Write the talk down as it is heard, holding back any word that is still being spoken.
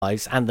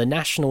and the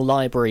National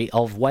Library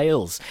of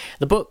Wales.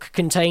 The book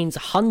contains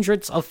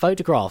hundreds of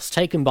photographs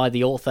taken by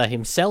the author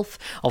himself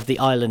of the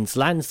island's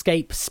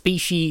landscape,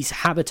 species,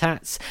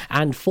 habitats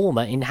and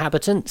former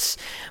inhabitants.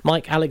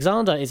 Mike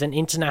Alexander is an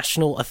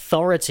international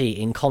authority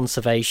in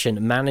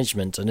conservation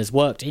management and has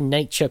worked in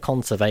nature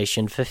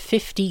conservation for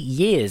 50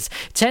 years,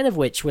 10 of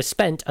which were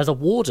spent as a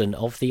warden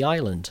of the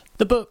island.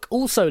 The book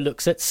also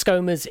looks at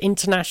Skomer's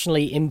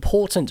internationally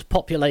important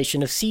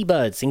population of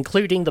seabirds,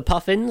 including the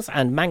puffins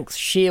and Manx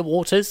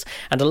shearwaters,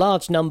 and a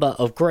large number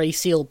of grey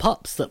seal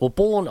pups that were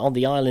born on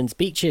the island's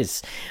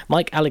beaches.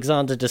 Mike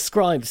Alexander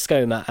described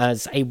Skomer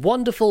as a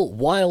wonderful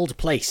wild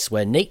place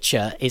where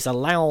nature is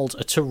allowed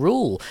to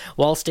rule,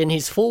 whilst in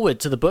his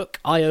foreword to the book,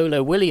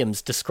 Iola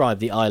Williams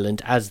described the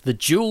island as the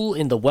jewel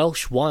in the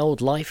Welsh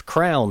wildlife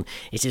crown.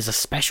 It is a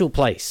special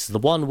place, the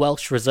one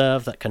Welsh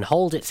reserve that can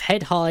hold its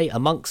head high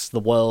amongst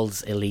the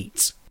world's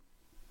elite.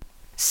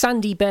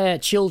 Sandy Bear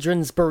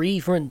Children's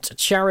Bereavement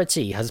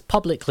Charity has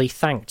publicly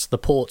thanked the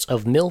Port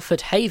of Milford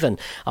Haven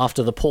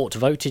after the port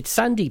voted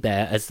Sandy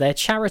Bear as their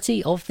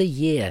Charity of the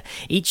Year.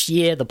 Each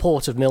year, the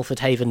Port of Milford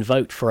Haven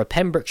vote for a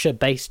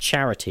Pembrokeshire-based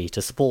charity to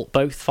support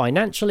both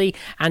financially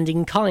and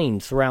in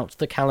kind throughout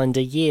the calendar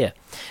year.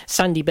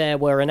 Sandy Bear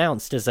were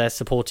announced as their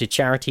supported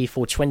charity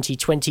for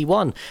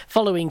 2021,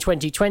 following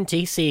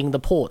 2020 seeing the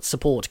port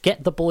support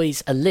Get the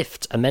Boys a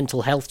Lift, a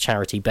mental health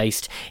charity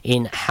based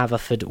in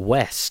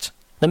Haverfordwest.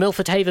 The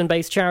Milford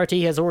Haven-based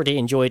charity has already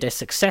enjoyed a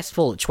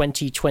successful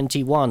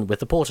 2021,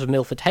 with the Port of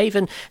Milford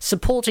Haven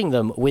supporting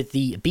them with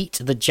the Beat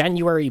the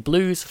January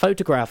Blues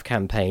photograph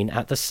campaign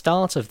at the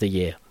start of the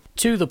year.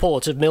 To the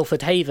Port of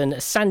Milford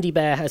Haven, Sandy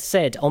Bear has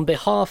said, on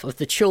behalf of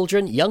the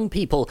children, young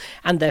people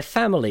and their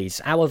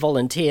families, our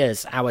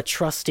volunteers, our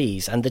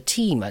trustees and the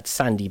team at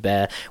Sandy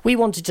Bear, we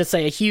wanted to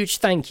say a huge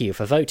thank you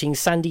for voting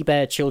Sandy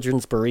Bear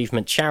Children's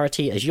Bereavement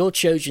Charity as your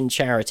chosen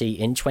charity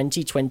in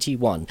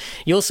 2021.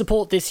 Your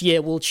support this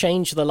year will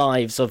change the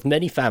lives of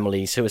many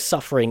families who are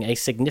suffering a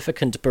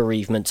significant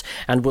bereavement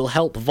and will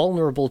help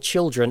vulnerable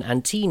children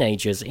and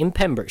teenagers in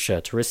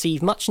Pembrokeshire to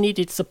receive much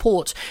needed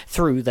support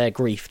through their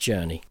grief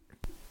journey.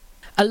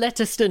 A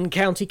Letterston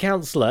County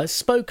Councillor has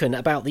spoken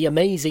about the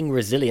amazing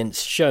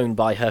resilience shown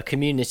by her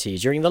community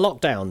during the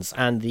lockdowns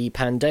and the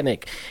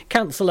pandemic.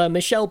 Councillor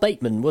Michelle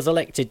Bateman was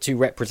elected to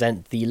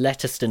represent the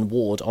Letterston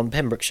ward on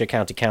Pembrokeshire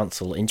County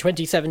Council in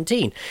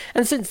 2017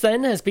 and since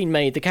then has been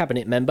made the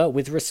Cabinet member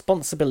with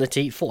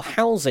responsibility for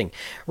housing.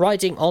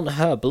 Writing on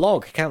her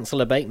blog,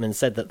 Councillor Bateman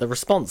said that the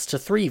response to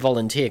 3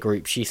 volunteer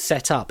groups she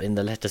set up in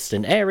the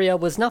Letterston area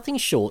was nothing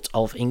short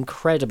of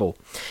incredible.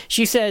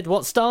 She said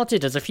what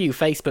started as a few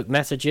Facebook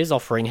messages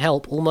offering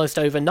help almost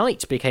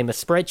overnight became a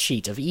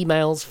spreadsheet of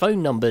emails,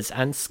 phone numbers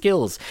and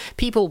skills.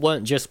 People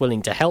weren't just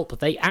willing to help,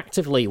 they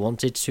actively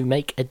wanted to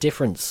make a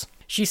difference.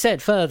 She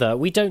said further,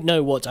 we don't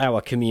know what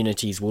our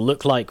communities will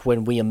look like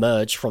when we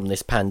emerge from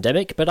this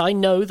pandemic, but I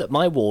know that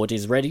my ward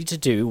is ready to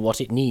do what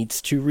it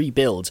needs to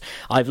rebuild.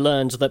 I've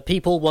learned that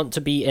people want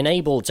to be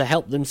enabled to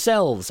help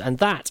themselves, and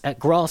that at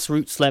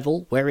grassroots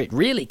level, where it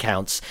really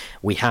counts,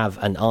 we have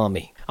an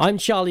army. I'm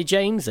Charlie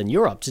James, and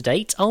you're up to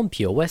date on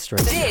Pure West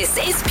Radio. This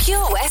is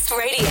Pure West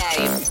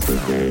Radio.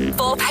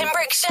 For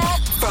Pembrokeshire,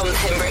 from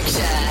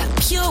Pembrokeshire.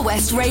 Pure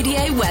West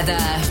Radio weather.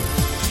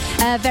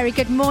 Very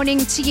good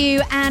morning to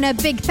you, and a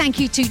big thank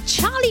you to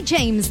Charlie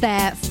James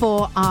there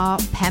for our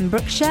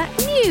Pembrokeshire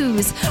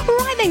news.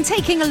 Right then,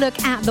 taking a look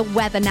at the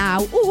weather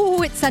now.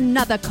 Oh, it's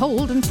another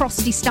cold and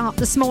frosty start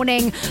this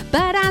morning,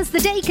 but as the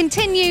day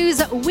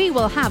continues, we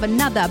will have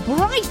another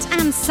bright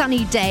and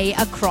sunny day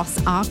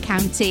across our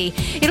county.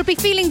 It'll be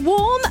feeling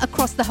warm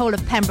across the whole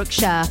of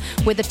Pembrokeshire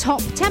with a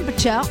top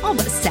temperature of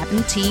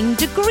 17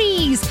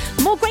 degrees.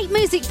 More great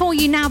music for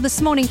you now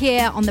this morning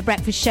here on The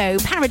Breakfast Show.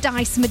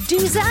 Paradise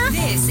Medusa.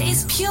 This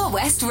is Pure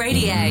West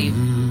Radio.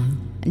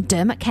 And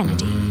Dermot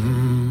Kennedy.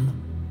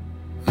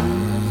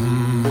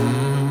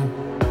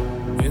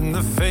 In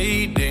the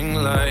fading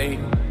light,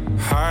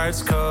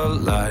 hearts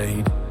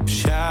collide,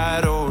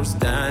 shadows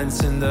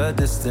dance in the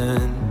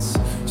distance.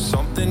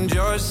 Something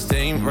just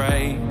ain't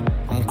right,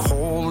 I'm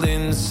cold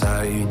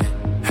inside.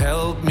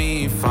 Help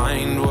me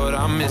find what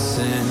I'm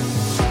missing.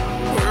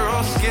 We're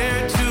all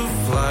scared to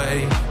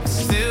fly,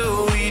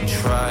 still we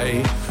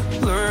try.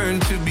 Learn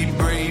to be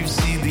brave,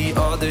 see the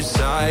other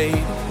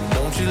side.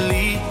 Won't you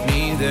lead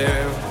me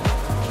there?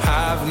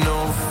 Have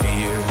no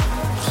fear.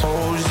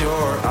 Close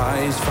your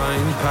eyes,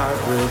 find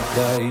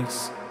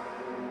paradise.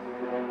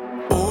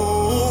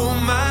 Oh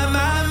my,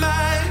 my,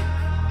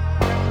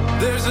 my.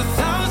 There's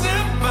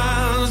 1,000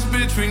 miles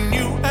between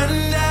you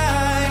and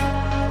I.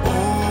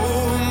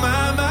 Oh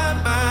my, my,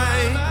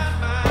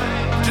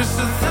 my. Just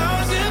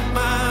 1,000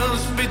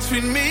 miles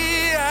between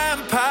me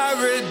and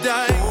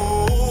paradise.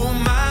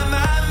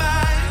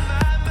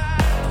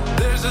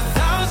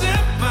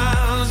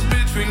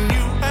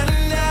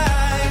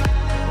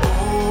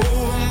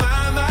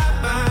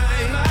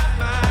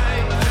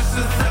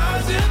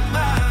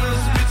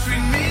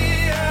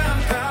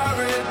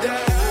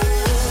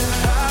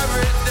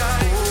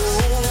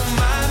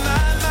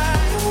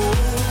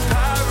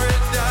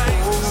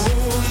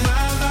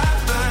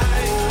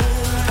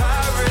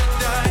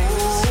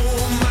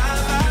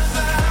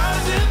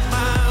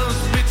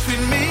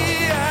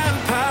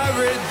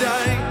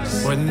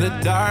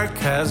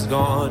 has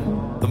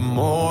gone, the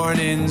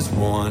morning's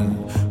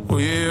won.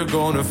 We're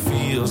gonna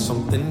feel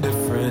something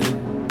different.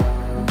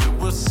 It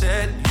will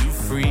set you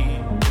free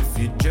if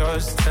you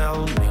just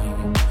tell me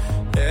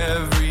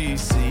every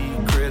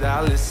secret.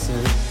 I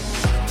listen.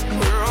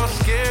 We're all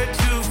scared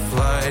to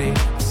fly,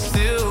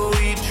 still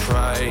we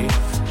try.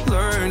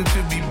 Learn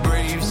to be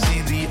brave,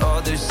 see the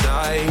other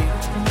side.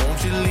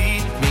 Won't you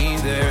lead me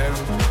there?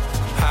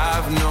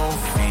 Have no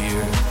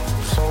fear.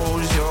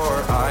 Close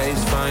your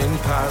eyes, find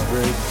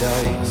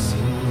paradise,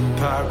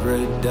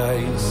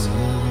 paradise,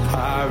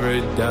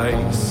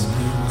 paradise.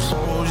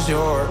 Close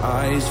your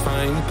eyes,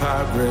 find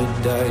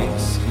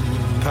paradise,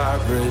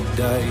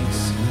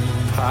 paradise,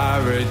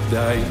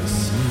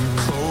 paradise.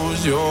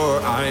 Close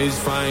your eyes,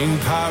 find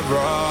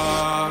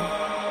para.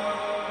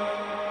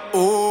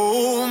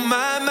 Oh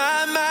my,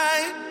 my,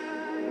 my.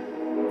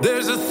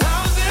 There's 1,000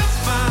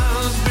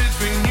 miles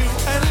between you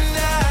and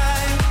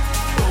I.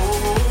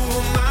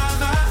 Oh my,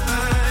 my,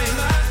 my,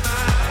 my,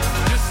 my.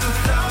 Just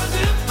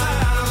 1,000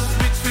 miles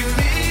between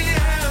me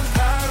and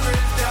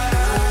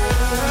paradise.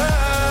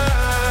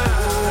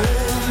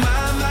 Oh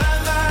my, my,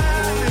 my.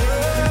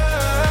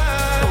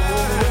 Oh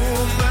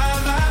my,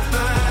 my,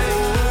 my.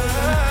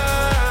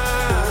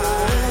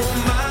 Oh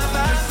my,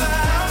 my,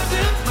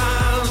 1,000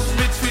 miles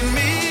between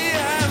me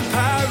and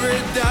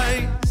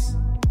paradise.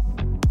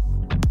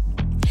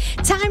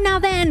 Time now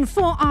then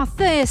for our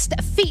first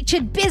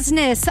featured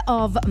business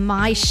of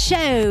my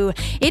show.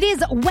 It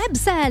is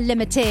Webster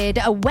Limited,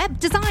 a web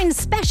design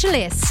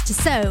specialist.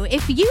 So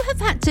if you have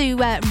had to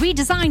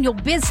redesign your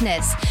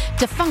business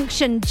to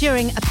function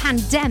during a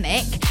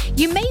pandemic,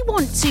 you may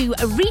want to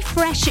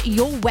refresh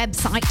your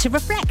website to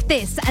reflect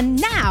this, and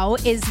now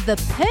is the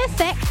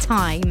perfect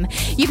time.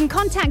 You can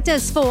contact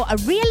us for a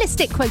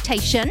realistic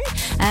quotation.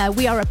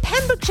 We are a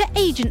Pembrokeshire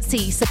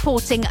agency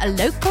supporting a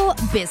local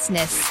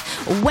business,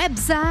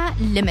 Webster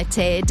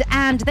Limited,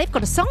 and they've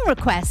got a song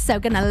request, so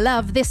gonna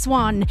love this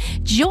one.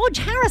 George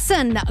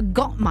Harrison,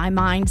 Got My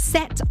Mind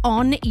Set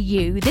on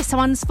You. This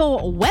one's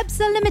for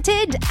Webster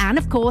Limited, and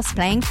of course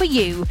playing for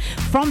you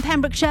from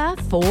Pembrokeshire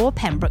for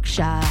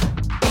Pembrokeshire.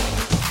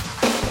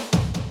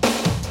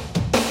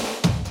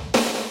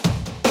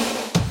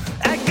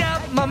 I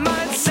got my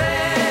mind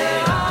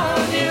set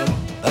on you.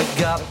 I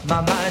got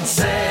my mind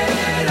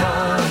set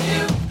on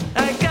you.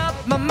 I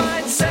got my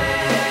mind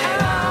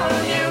set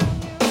on you.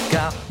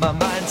 Got my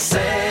mind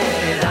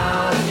set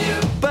on you.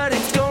 But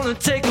it's gonna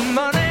take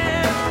money,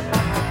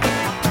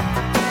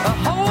 a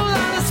whole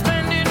lot of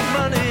spending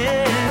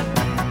money.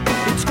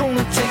 It's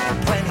gonna take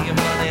plenty of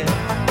money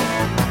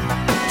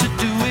to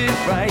do it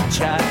right,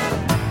 child.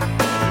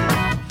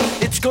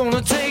 It's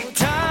gonna take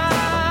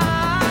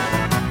time,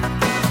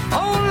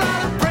 whole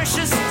lot of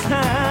precious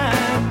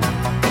time.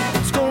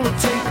 It's gonna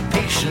take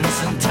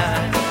patience and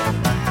time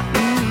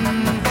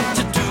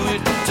to do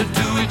it, to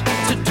do it,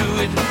 to do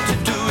it, to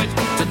do it,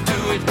 to do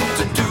it,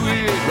 to do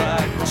it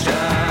right,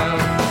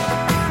 child.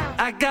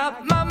 I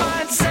got my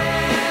mind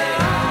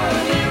set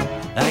on you.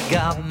 I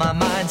got my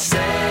mind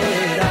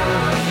set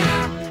on you.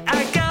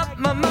 I got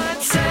my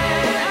mind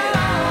set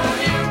on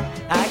you.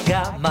 I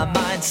got my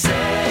mind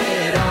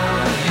set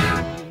on you.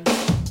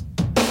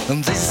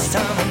 And this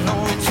time I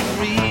know it's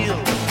real,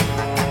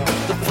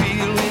 the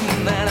feeling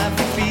that I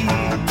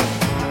feel.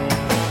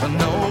 I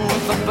know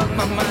if I put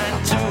my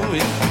mind to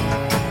it,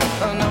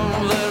 I know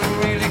that I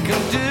really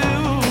can do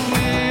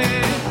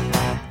it.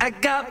 I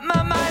got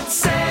my mind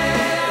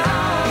set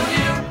on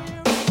you,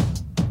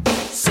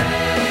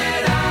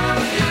 set on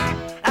you.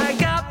 I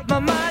got my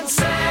mind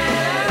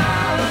set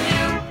on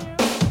you,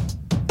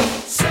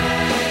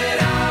 set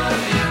on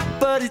you.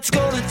 But it's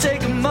gonna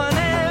take money,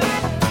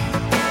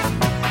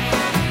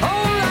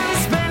 whole lot of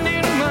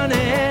spending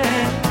money.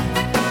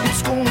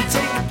 It's gonna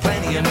take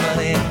plenty of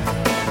money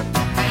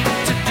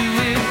to do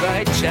it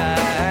right,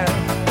 child.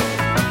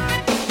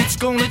 It's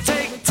gonna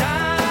take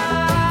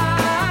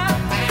time,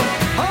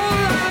 whole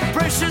lot of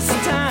precious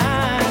time.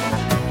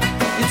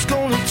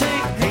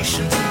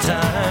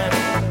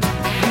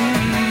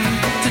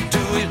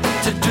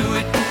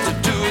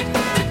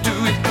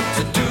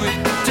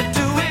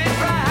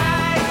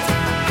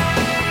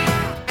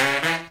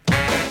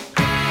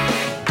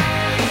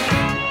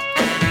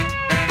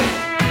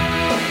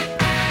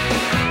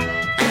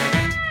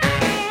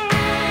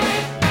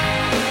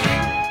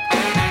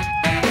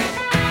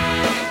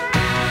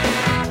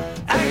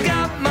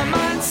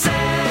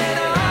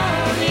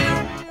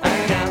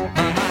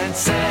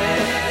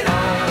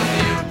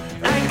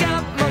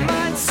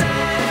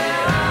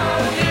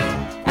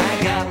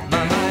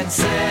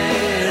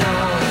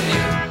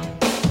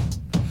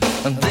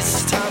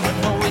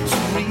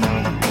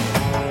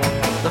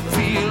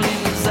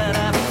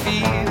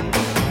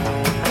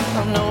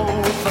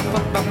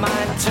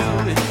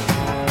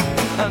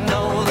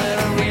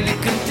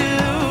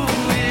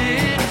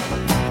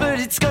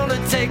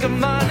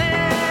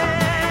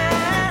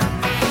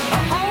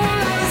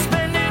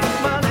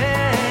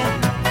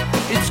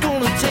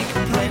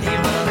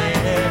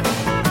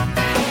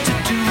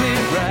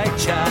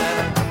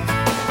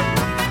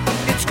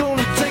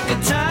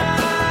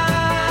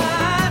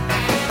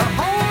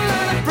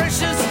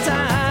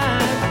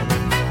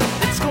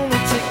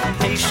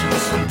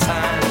 some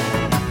time.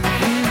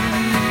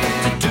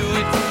 To do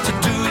it, to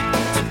do it,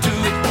 to do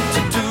it,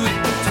 to do it,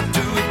 to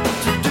do it,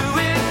 to do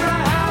it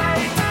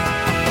right.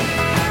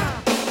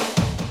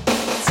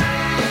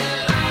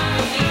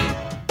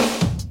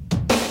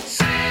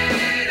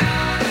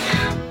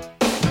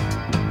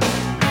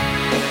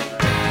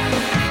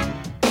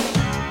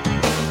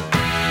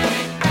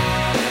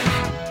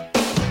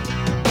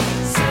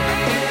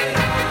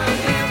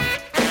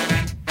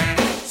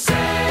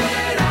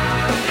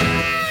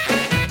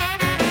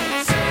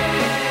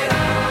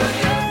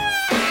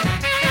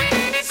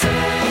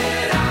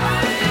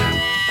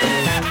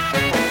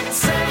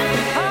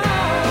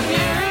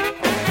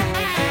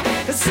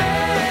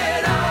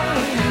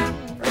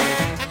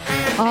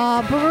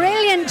 Oh,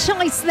 brilliant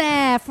choice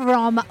there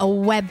from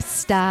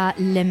Webster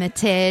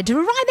Limited.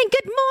 Right then,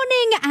 good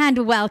morning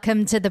and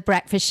welcome to The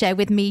Breakfast Show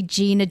with me,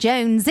 Gina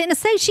Jones, in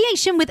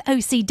association with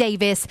OC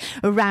Davis,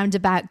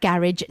 Roundabout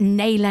Garage,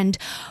 Neyland.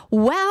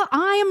 Well,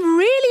 I am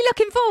really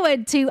looking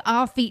forward to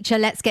our feature,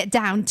 Let's Get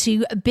Down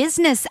to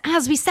Business,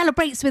 as we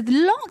celebrate with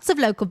lots of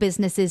local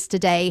businesses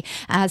today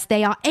as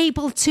they are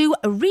able to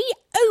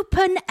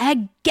reopen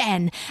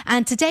again.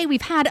 And today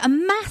we've had a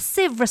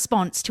massive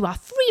response to our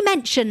free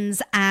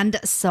mentions and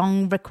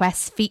song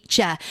requests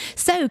feature.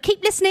 So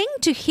keep listening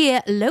to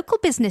hear local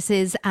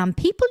businesses and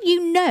people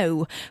you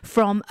know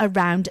from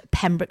around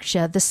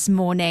Pembrokeshire this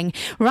morning.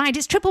 Right,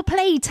 it's triple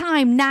play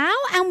time now,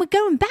 and we're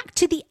going back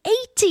to the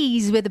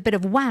 80s with a bit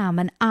of Wham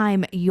and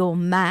I'm Your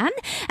Man.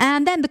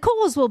 And then the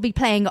Cause will be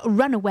playing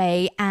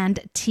Runaway and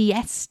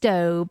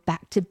Tiesto.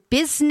 Back to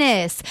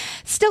business.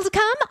 Still to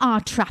come, our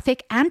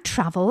traffic and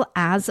travel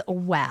as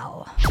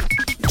well.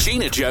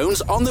 Gina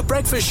Jones on The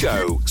Breakfast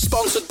Show,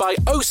 sponsored by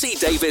OC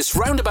Davis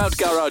Roundabout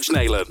Garage,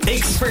 Neyland.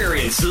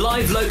 Experience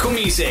live local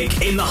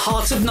music in the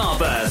heart of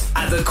Narberth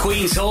at the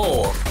Queen's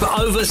Hall. For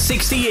over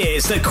 60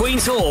 years, the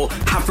Queen's Hall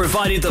have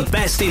provided the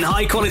best in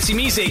high-quality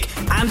music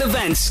and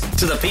events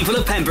to the people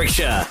of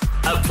Pembrokeshire.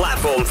 A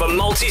platform for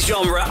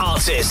multi-genre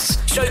artists,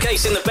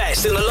 showcasing the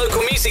best in the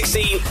local music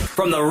scene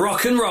from the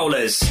rock and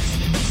rollers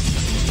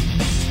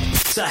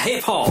to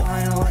hip-hop,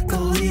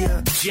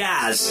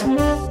 jazz,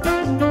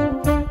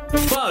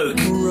 folk,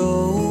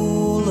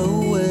 roll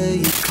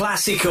away,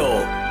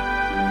 classical,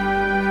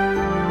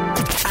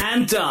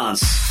 and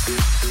dance.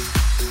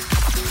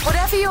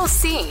 Whatever your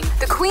scene,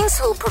 the Queen's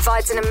Hall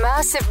provides an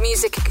immersive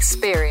music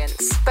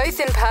experience, both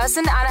in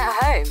person and at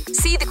home.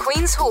 See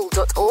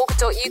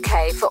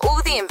thequeenshall.org.uk for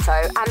all the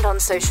info and on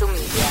social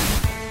media.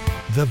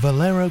 The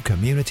Valero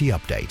Community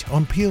Update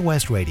on Pure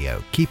West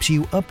Radio keeps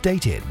you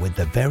updated with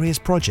the various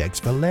projects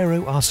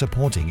Valero are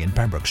supporting in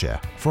Pembrokeshire,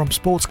 from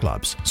sports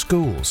clubs,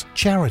 schools,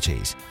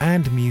 charities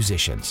and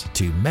musicians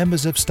to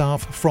members of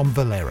staff from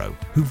Valero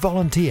who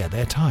volunteer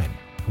their time.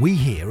 We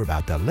hear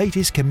about the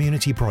latest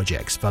community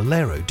projects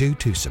Valero do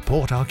to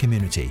support our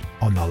community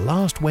on the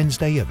last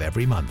Wednesday of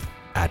every month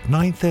at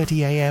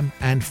 9:30 a.m.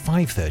 and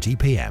 5:30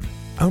 p.m.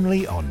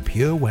 only on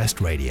Pure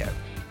West Radio.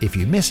 If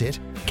you miss it,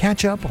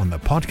 catch up on the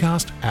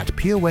podcast at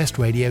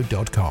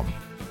purewestradio.com.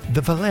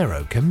 The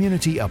Valero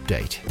Community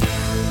Update.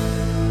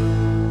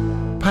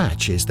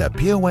 Patch is the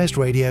Pure West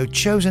Radio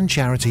chosen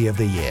charity of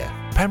the year.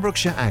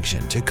 Pembrokeshire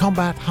Action to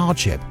Combat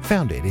Hardship,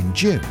 founded in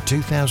June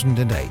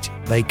 2008.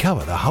 They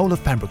cover the whole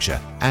of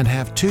Pembrokeshire and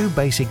have 2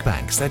 basic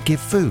banks that give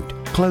food,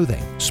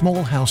 clothing,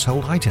 small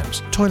household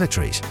items,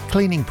 toiletries,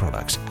 cleaning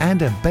products,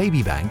 and a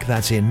baby bank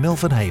that's in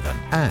Milford Haven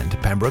and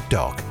Pembroke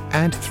Dock,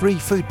 and 3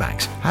 food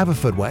banks,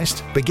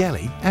 Haverfordwest,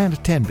 Begelly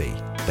and Tenby.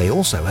 They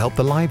also help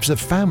the lives of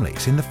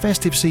families in the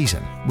festive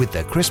season with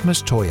their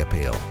Christmas toy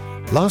appeal.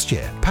 Last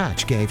year,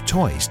 Patch gave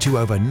toys to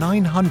over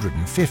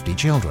 950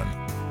 children.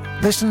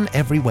 Listen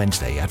every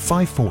Wednesday at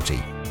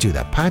 5:40 to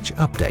the Patch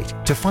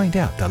Update to find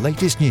out the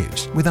latest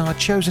news with our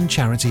chosen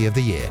charity of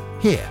the year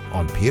here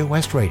on Pure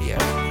West Radio.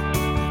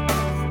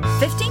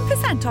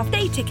 15% off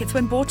day tickets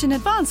when bought in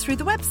advance through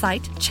the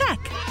website? Check.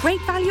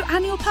 Great value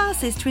annual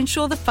passes to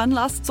ensure the fun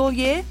lasts all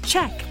year?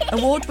 Check.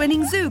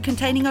 Award-winning zoo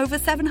containing over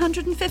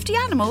 750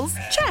 animals?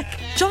 Check.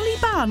 Jolly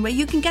barn where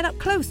you can get up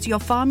close to your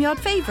farmyard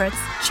favourites?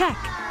 Check.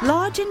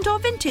 Large indoor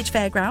vintage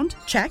fairground?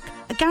 Check.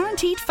 A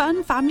guaranteed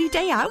fun family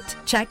day out?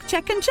 Check,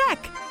 check and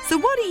check. So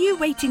what are you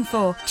waiting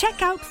for?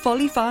 Check out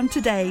Folly Farm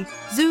today.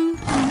 Zoo,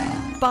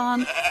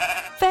 barn,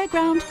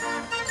 fairground,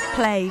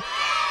 play.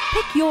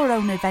 Pick your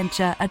own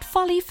adventure at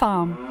Folly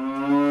Farm.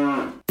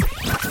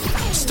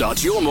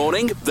 Start your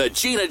morning the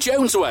Gina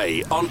Jones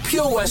way on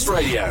Pure West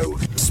Radio.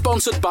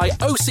 Sponsored by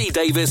OC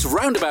Davis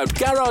Roundabout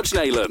Garage,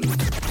 Neyland.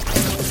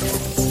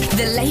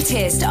 The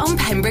latest on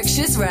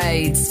Pembrokeshire's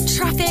roads,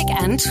 traffic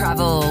and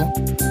travel.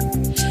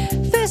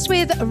 First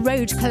with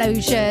road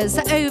closures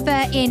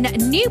over in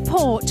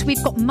Newport,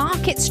 we've got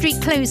Market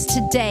Street closed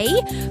today.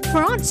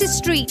 Francis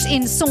Street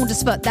in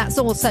Saundersfoot, that's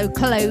also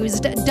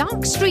closed.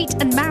 Dark Street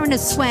and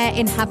Mariners Square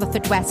in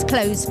Haverfordwest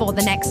closed for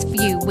the next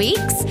few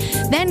weeks.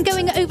 Then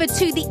going over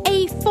to the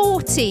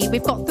A40,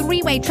 we've got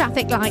 3-way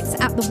traffic lights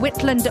at the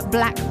Whitland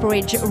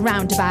Blackbridge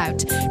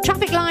roundabout.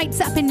 Traffic lights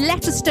up in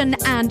Letterston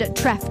and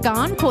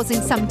Trefgarn,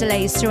 causing some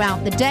delays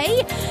throughout the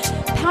day.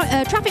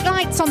 traffic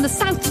lights on the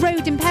South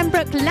Road in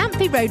Pembroke,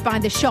 Lamphey Road by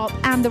the shop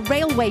and the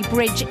railway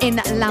bridge in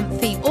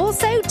Lamphey.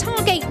 Also,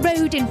 Targate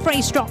Road in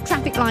Freystrop,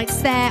 traffic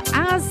lights there,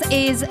 as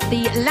is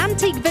the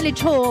Lantig Village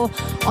Hall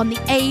on the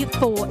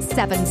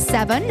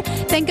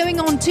A477. Then going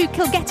on to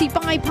Kilgetty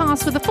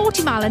Bypass with a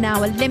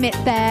 40-mile-an-hour limit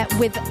there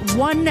with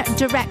one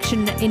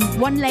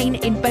lane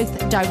in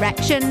both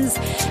directions.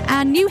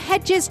 And New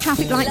Hedges,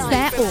 traffic lights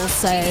there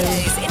also.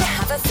 In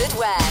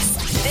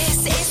Haverfordwest,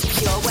 this is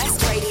Pure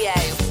West Radio.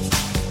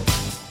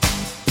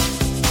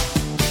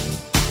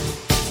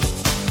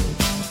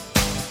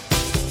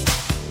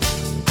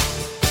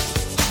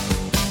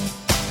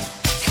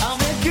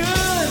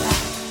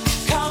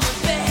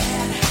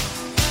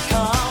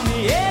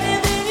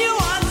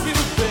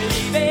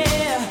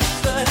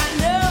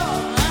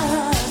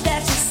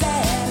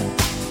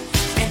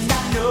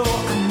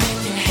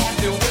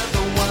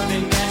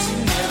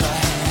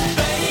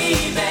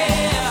 Baby,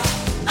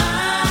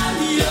 I'm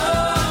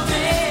your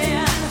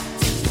man.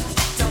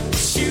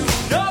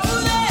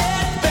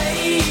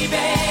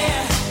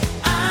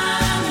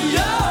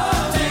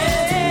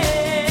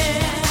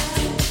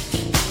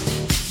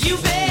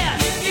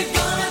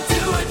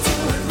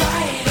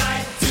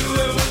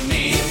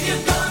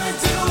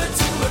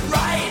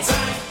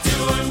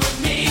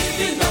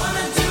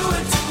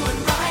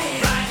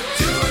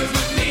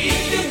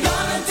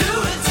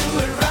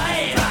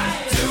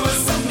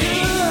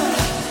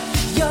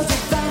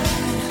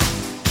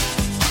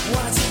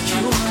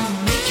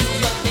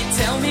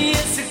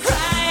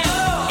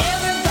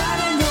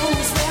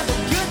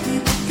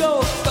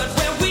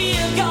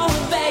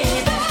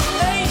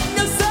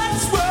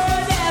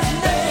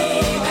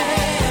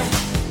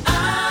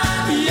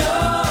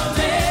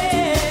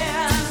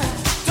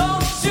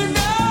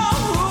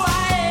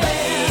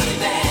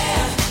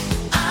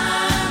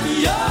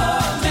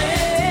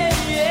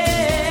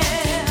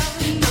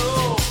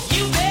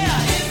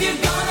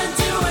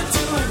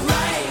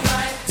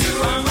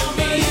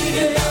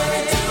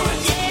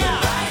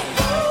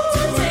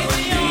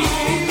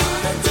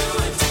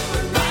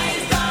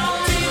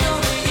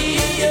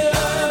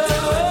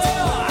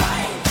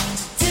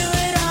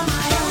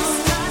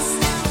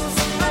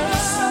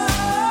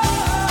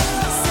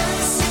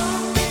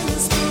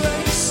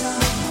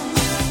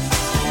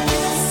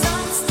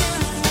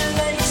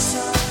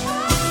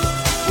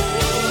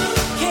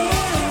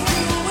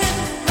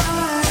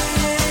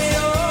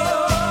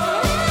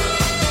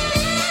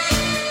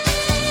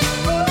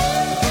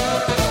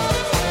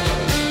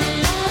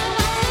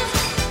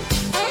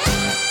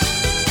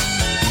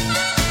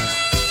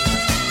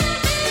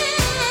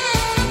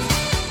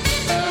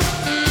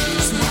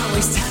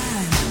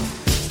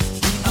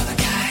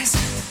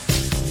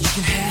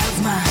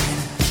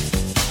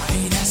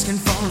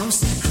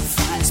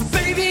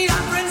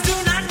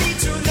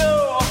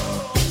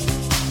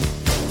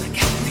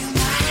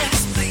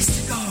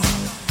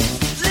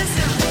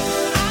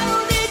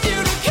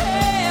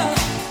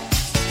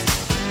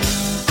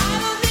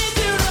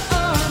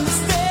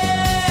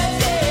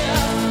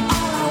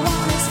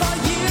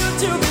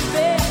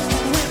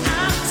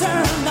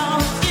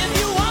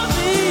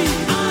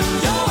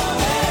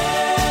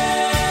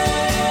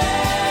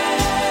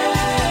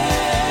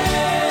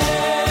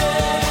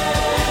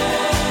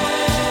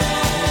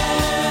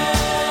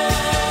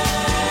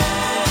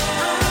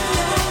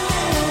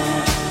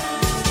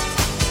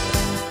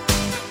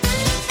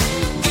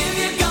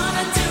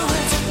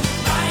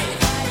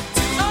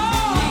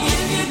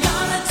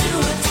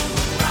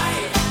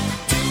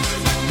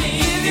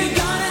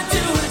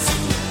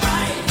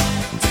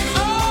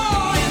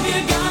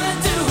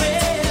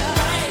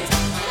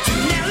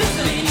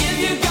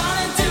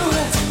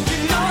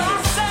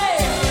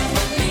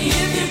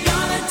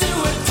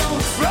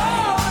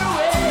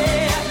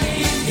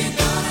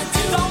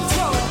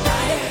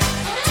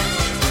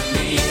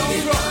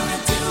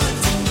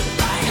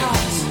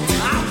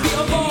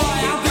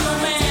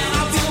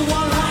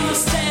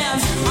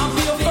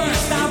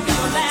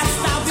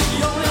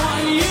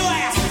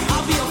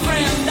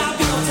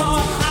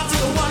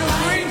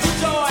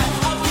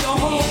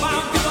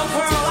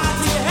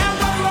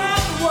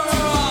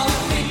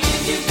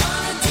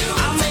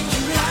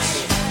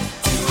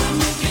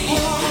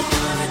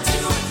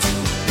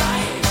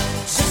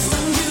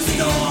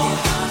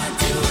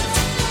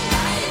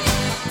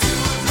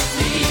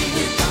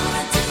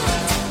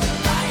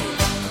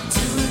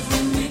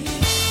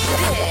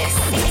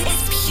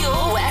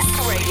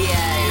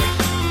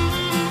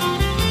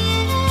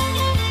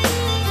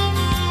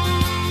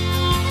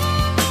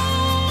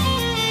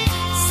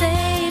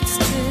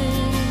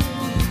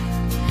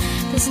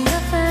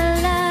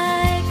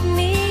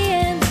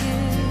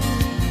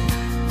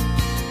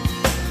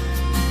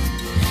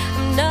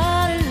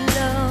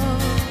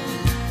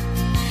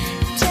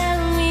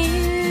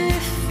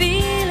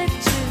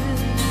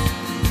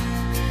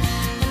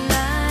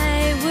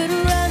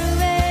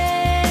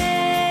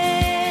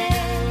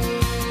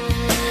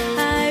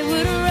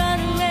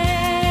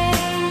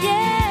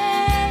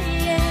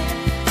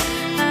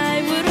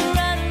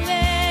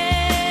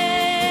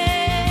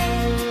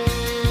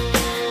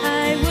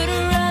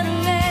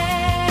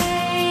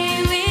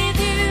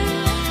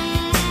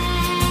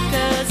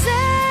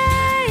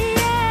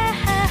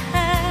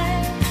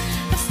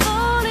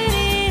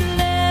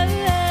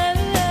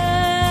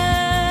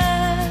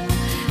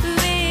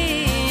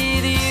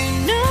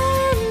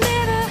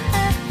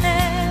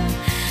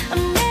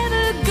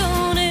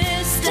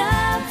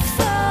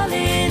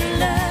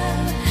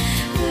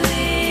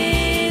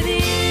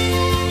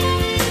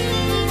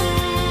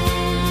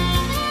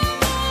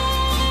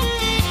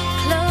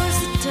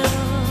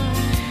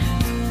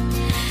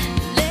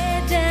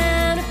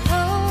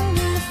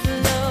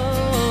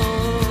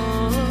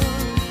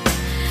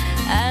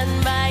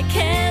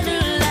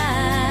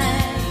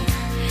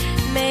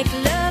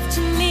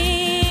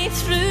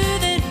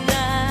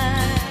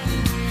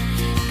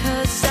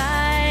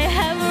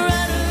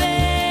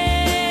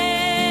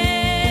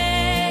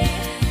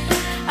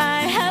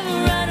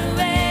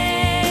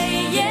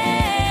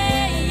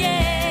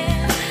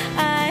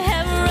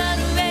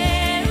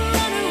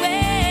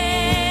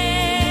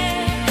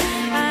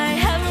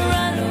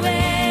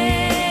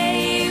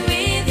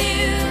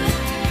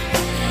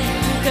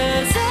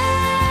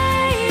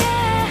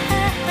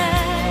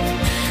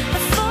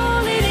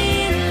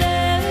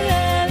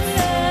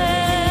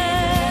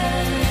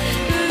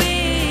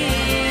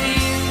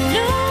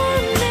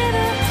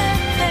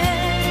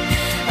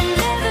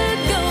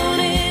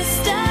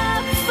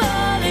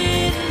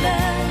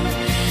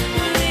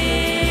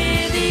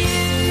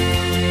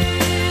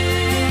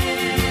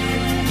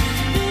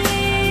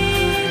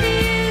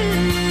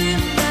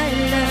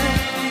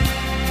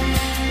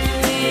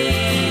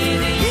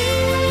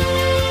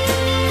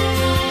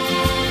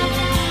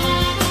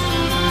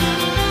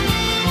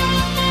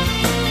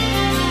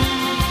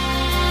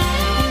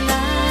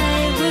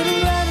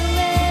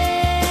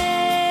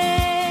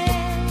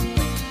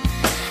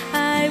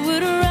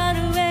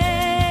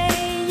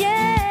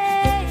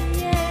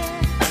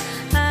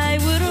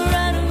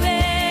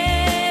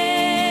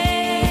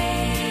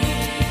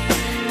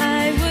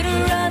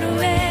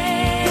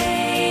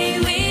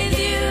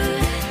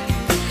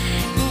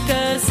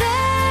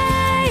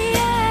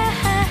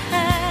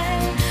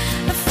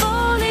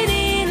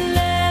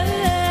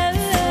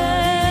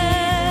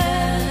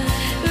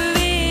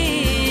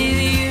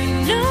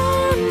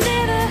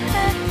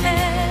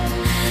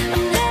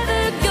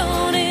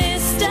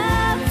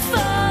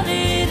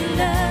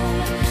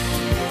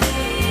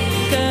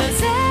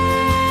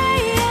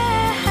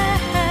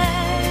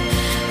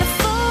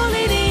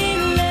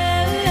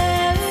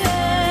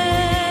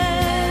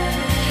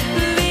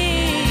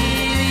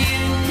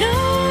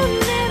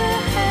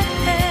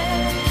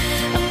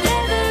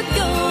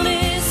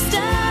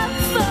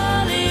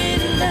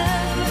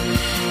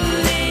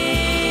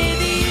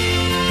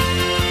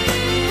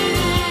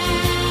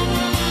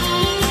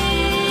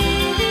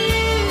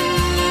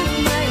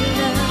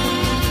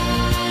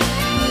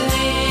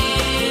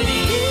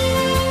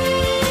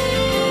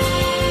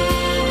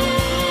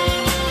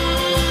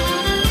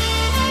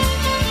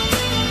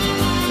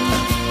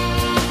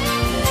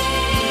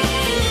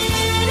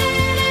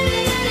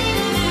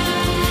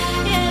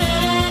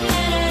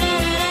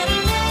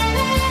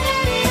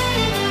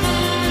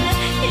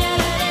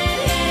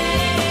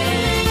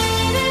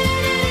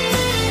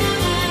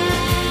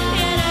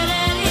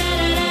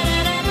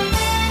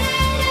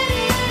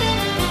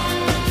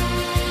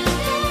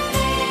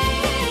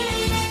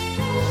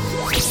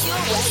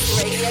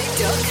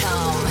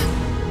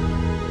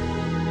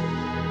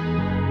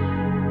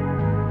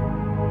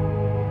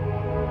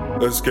 purwestradio.com.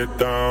 Let's get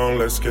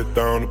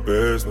down to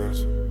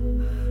business.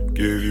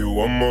 Give you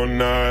one more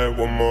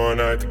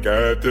night to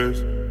get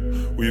this.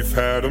 We've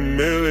had a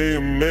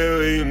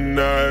million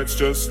nights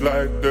just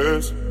like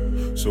this.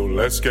 So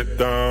let's get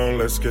down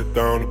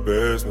to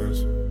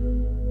business.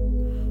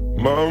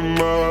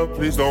 Mama,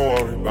 please don't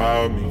worry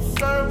about me.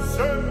 'Cause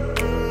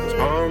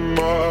I'm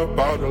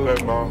about to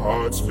let my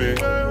heart speak.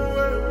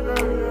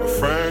 My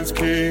friends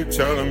keep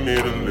telling me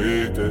to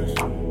leave this.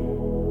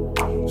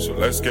 So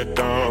let's get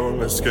down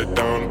to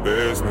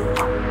business.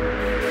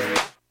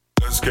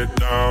 Let's get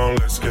down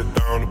to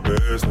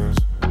business.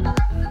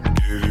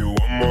 Give you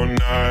one more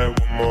night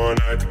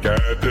to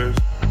get this.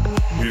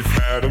 We've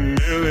had a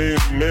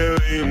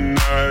million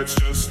nights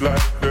just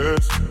like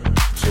this.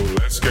 So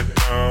let's get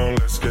down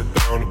to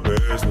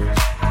business.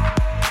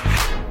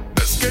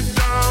 Let's get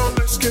down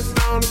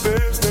to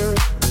business.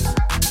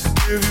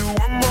 Give you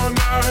one more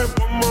night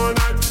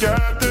to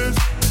get this.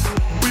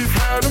 We've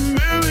had a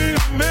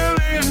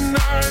million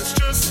nights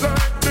just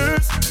like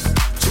this.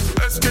 So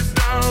let's get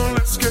down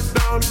to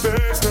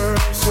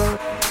business.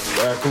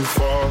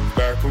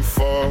 Back and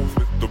forth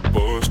with the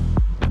bullshit.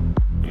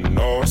 I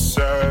know I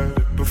said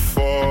it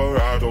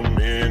before, I don't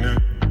mean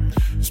it.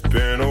 It's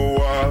been a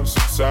while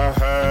since I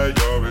had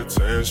your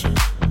attention,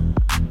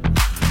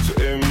 so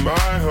it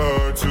might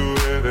hurt to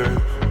hit it.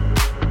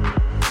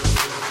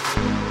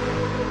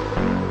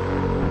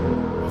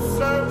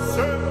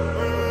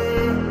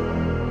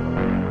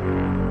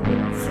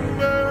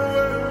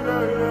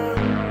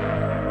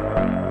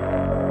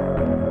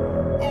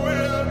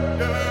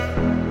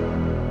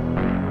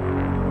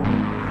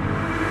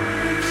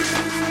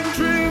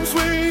 Dreams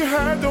we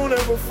had don't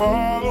ever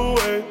fall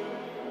away.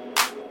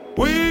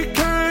 We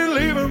can't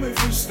leave them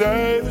if we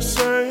stay the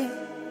same.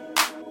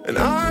 And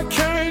I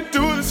can't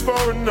do this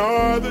for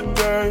another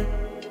day.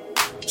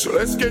 So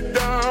let's get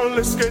down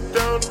to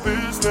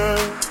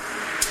business.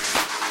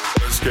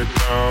 Let's get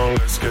down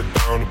to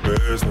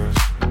business.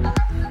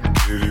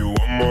 Give you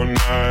one more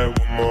night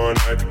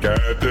to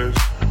get this.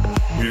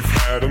 We've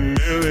had a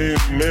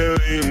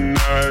million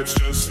nights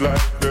just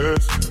like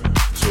this.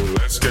 So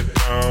let's get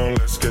down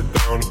to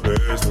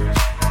business.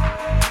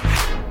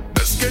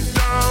 Let's get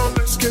down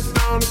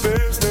to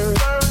business.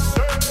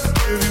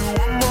 Give you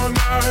one more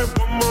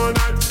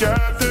night to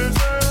get this.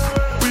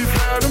 We've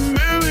had a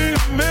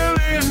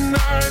million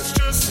nights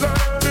just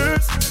like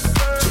this.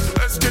 So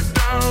let's get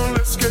down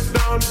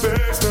to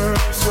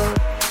business.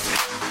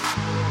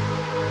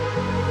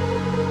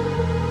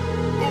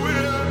 Oh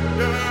yeah.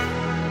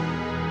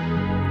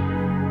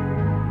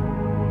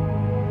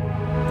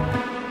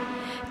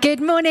 Good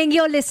morning,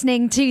 you're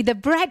listening to The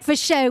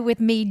Breakfast Show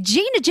with me,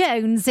 Gina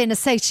Jones, in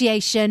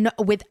association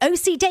with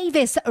OC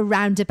Davis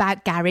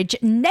Roundabout Garage,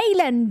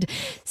 Neyland.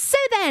 So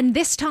then,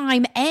 this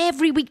time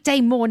every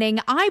weekday morning,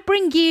 I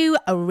bring you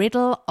a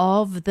riddle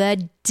of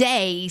the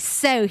day.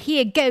 So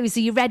here goes,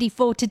 are you ready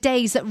for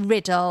today's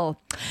riddle?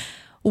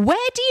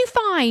 Where do you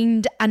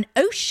find an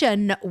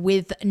ocean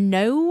with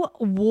no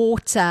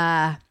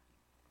water?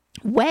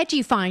 Where do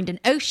you find an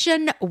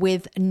ocean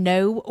with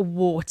no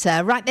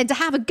water? Right then, to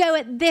have a go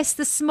at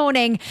this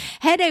morning,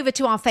 head over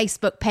to our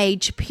Facebook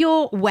page,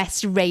 Pure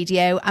West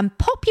Radio, and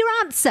pop your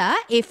answer,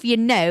 if you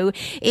know,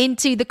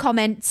 into the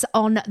comments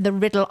on the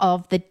Riddle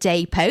of the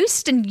Day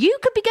post. And you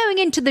could be going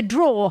into the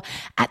draw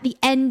at the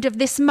end of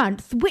this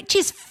month, which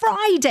is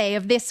Friday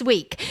of this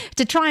week,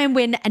 to try and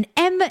win an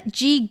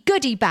MG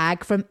goodie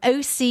bag from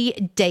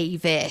OC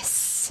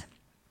Davis.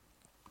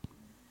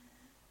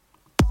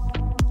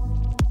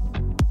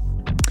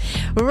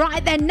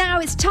 Right then, now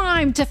it's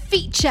time to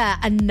feature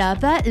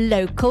another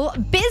local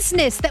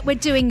business that we're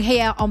doing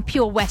here on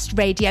Pure West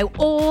Radio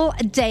all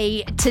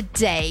day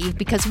today,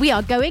 because we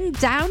are going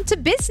down to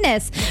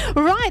business.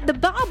 Right, the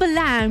Barber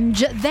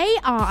Lounge, they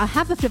are a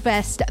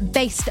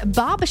Haverfordwest-based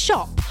barber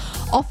shop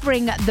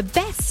offering the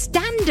best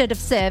standard of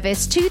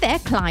service to their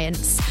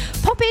clients.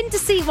 Pop in to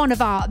see one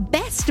of our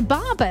best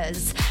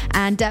barbers,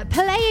 and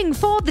playing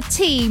for the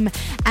team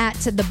at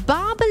the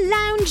Barber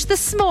Lounge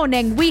this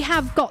morning, we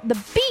have got the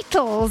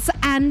Beatles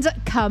and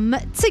Come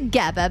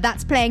Together.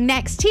 That's playing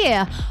next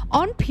here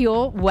on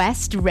Pure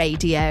West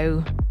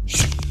Radio.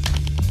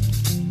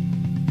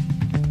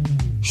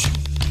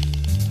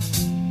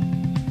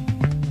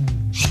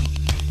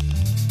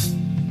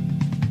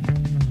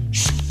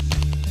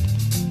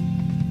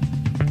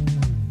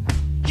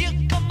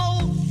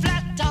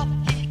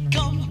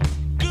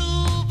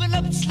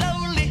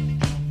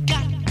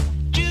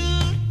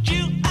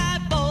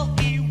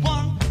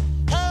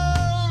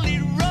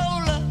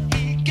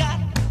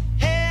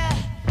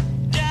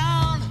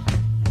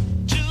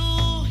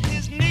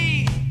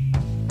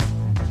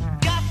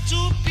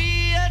 To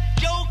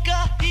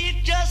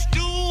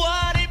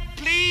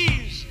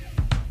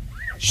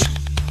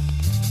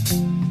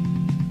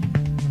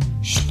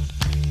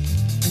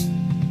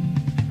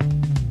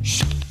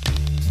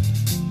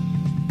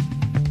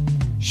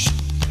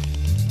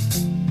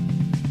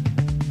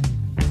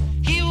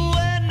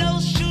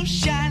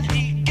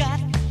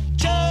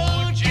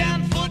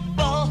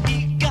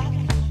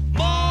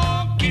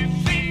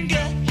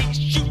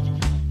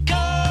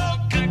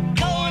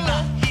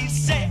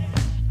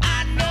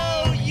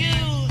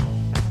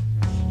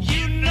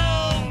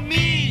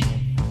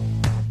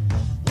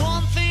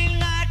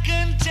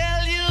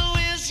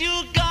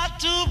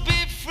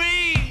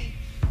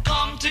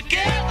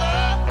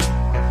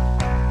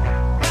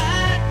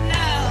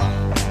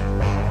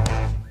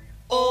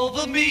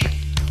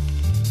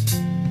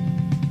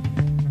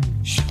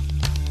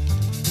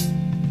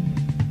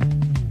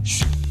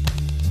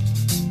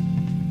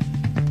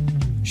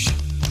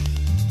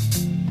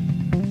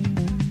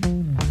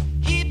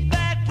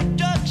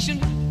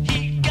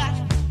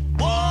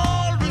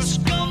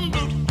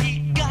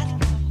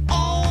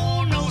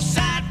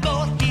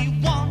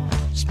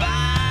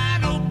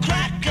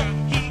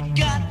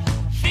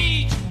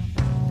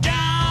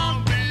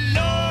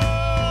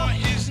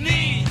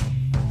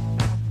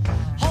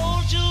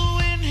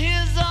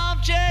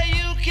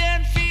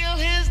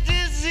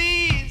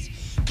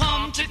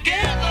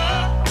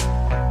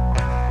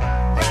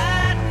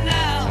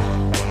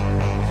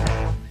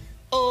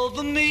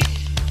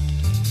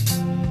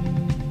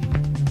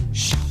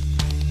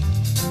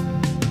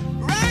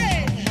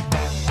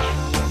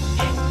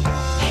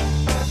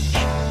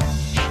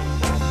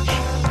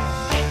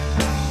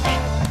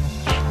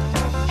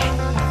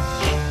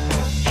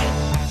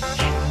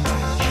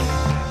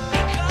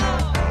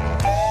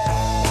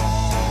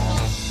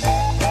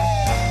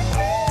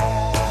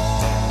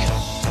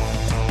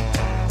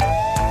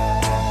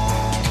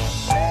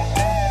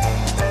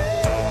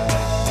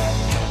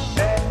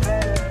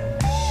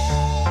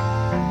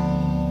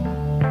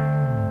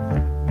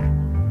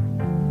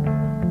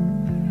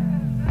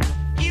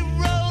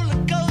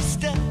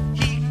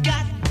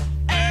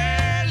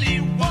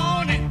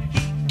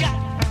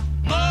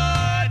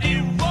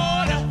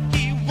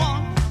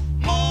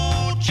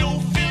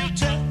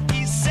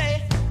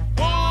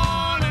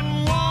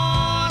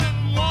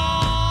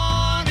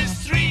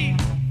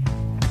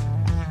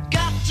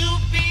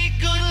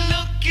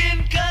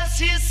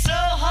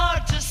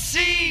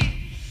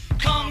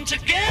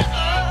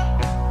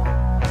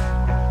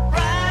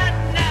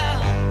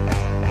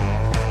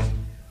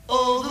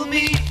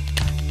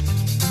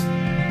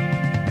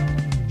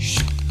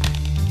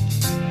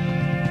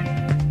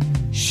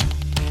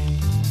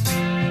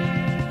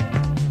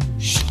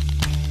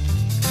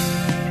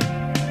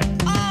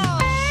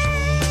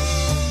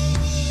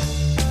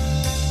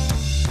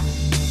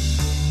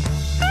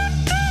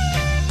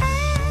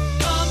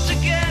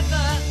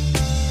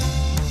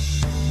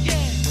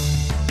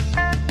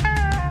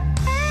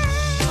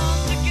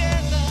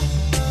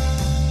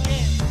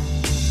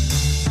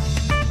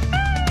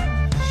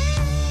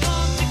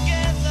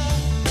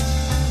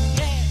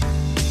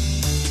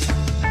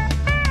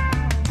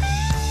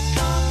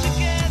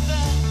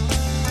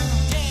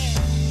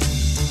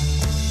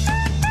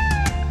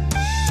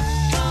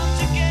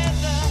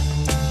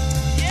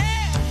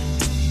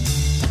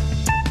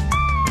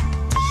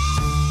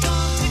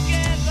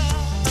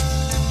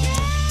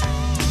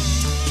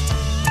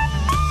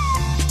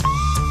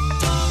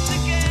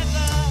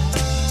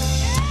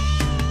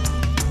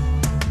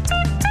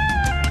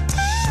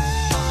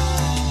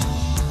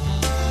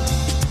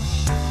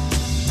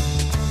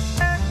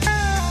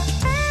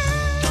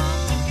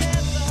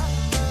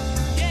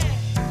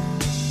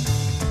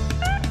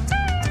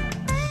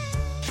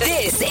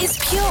This is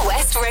Pure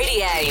West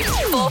Radio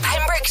for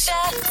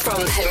Pembrokeshire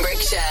from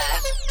Pembrokeshire.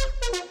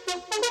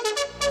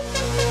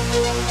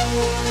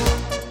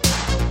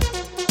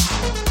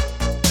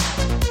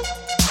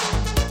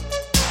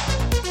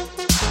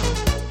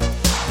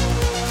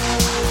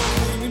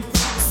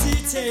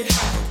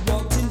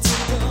 Walked into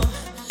the door.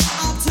 I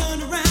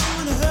turned around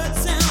when I heard the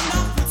sound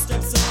of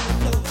footsteps on the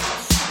floor.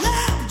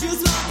 Love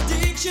just like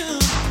addiction.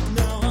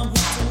 Now I'm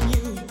hooked on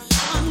you.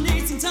 I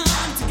need some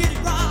time to get it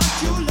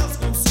right. Your love's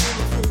gonna see me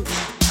through.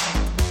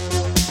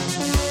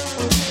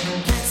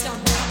 Can't stop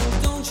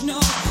now, don't you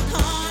know?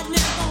 I'm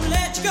never gonna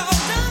let you go.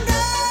 Don't go.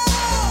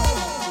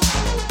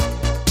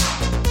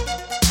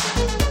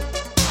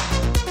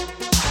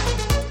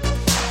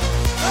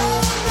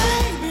 Oh,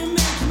 baby,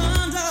 make your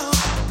mind up.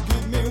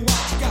 Give me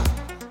what you got.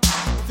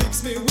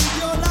 Fix me with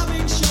your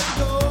loving, shut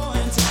the door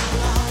and turn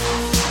it out.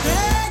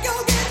 Hey,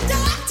 go get the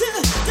doctor.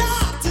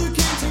 Doctor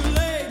came too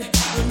late.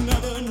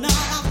 Another night I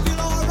feel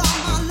alright.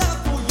 My love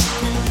for you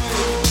can't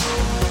wait.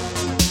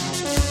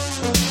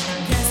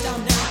 Can't stop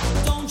now,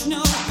 don't you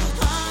know?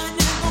 I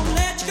never gonna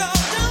let you go.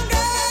 Don't go.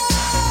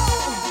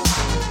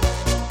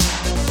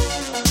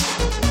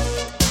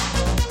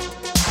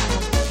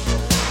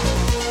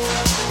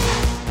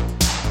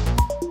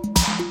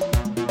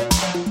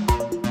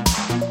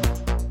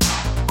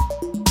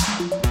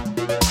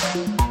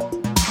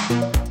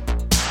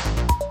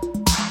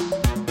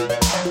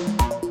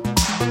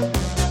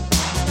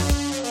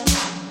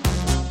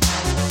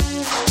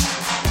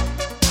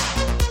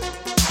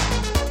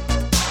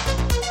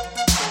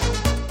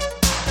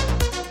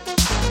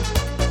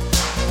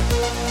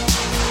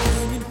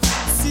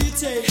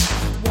 City,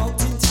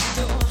 walked into the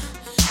door.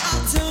 I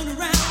turned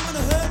around when I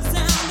heard the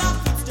sound of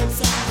footsteps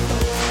on the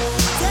floor.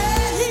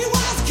 Said he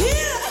was a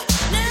killer.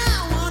 Now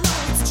I know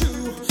it's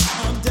true.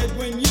 I'm dead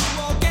when you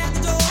walk out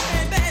the door.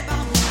 Hey babe,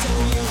 I'm gonna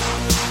tell you.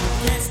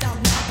 Can't stop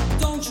now,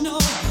 don't you know?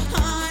 I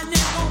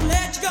never gonna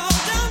let you go.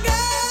 Don't go.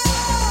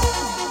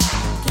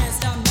 Can't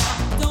stop now,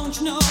 don't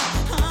you know?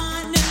 I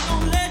never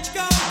gonna let you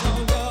go.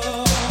 Don't go.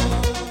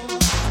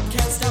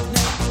 Can't stop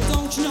now,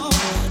 don't you know?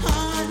 I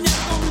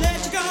never gonna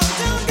let you go.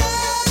 Don't go.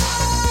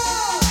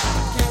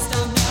 Can't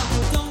stop now,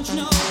 don't you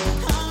know?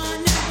 I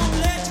never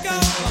gonna let you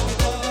go. Don't go.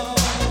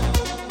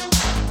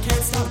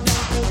 Can't stop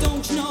now,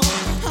 don't you know?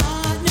 I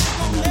never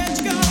gonna let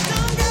you go.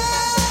 Don't go.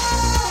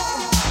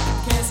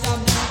 Can't stop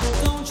now,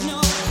 don't you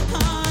know? I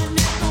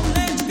never gonna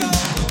let you go. Don't go.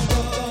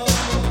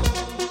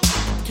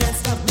 Can't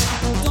stop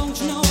now, don't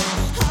you know?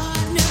 I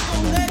never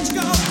gonna let you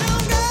go.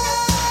 Don't go.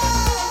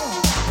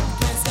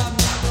 Can't stop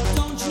now,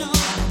 don't you know?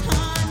 I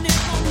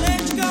never gonna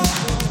let you go.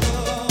 Don't go.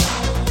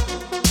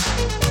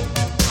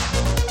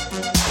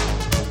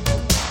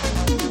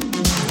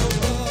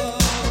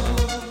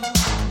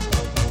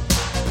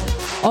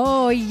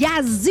 Oh,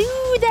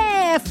 Yazoo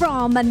there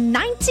from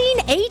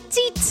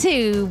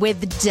 1982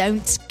 with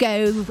Don't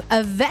Go.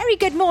 A very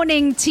good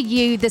morning to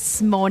you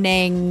this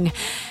morning.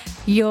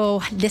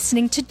 You're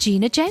listening to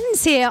Gina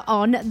Jones here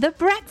on The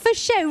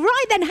Breakfast Show.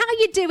 Right then, how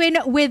you doing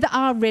with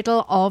our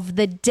riddle of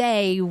the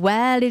day?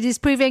 Well, it is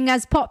proving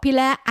as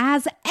popular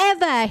as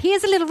ever.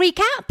 Here's a little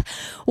recap.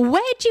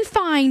 Where do you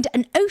find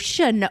an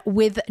ocean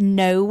with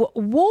no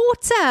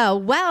water?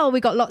 Well, we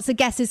got lots of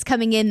guesses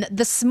coming in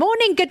this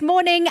morning. Good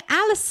morning,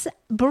 Alice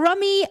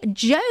Brummy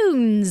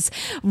Jones.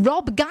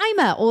 Rob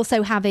Geimer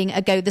also having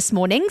a go this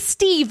morning.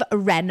 Steve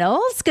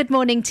Reynolds, good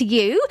morning to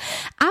you.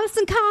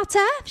 Alison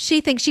Carter, she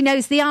thinks she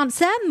knows the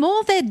answer.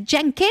 Morva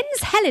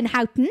Jenkins, Helen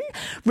Houghton,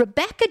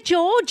 Rebecca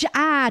George,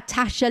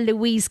 Tasha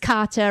Louise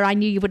Carter. I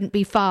knew you wouldn't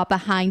be far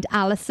behind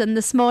Alison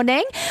this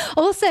morning.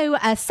 Also,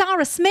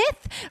 Sarah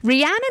Smith,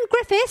 Rhiannon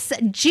Griffiths,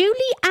 Julie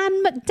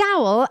Ann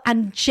McDowell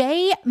and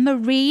J.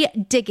 Marie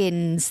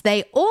Diggins.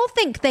 They all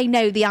think they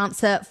know the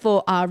answer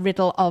for our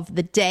riddle of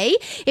the day.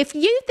 If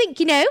you think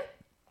you know,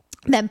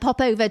 then pop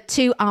over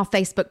to our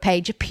Facebook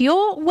page,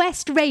 Pure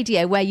West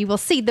Radio, where you will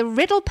see the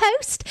riddle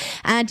post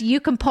and you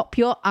can pop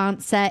your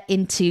answer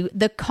into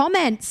the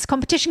comments.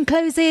 Competition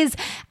closes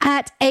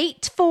at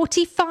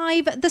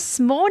 8:45 this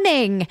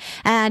morning.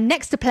 And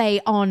next to play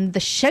on the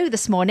show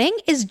this morning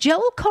is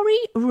Joel Corey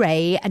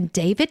Ray and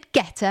David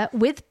Guetta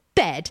with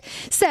Bed.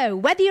 So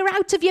whether you're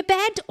out of your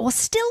bed or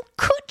still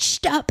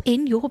couched up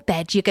in your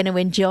bed, you're going to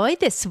enjoy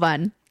this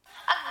one.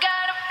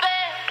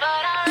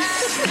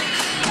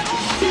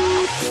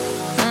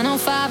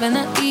 9:05 in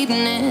the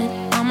evening,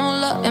 I'm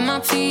all up in my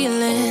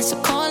feelings. So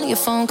calling your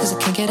phone cause I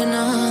can't get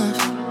enough.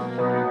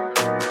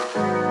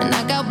 And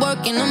I got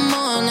work in the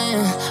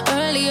morning,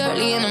 early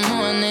in the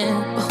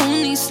morning. But who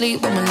needs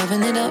sleep when we're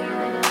loving it up?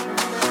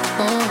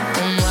 Oh,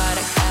 and what I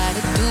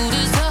gotta do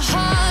this the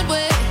hard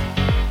way.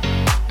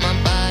 My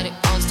body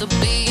wants to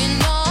be in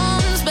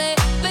arms,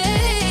 baby.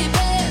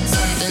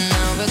 Something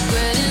I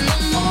regret in the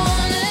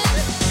morning.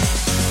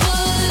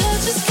 But I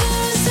just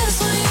can't resist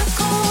when you're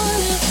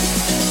calling.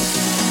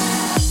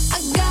 I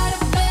got a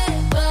bed,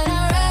 but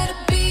I'd rather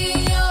be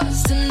yours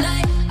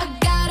tonight. I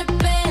got a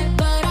bed,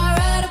 but I'd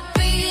rather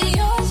be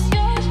yours.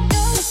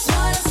 That's what I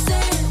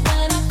said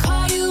when I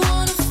call you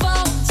on the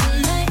phone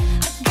tonight.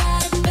 I got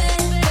a bed,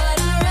 but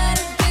I'd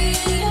rather be yours.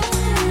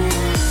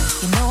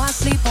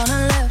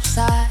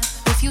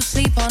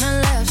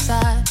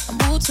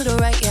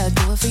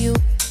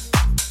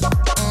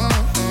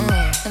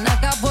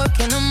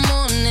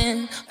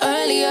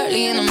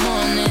 early in the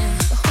morning.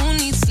 But who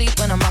needs sleep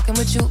when I'm rocking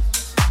with you?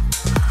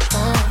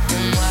 Oh,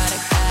 and what I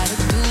gotta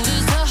do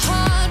is the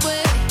hard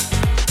way.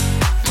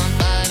 My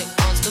body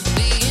wants to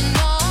be in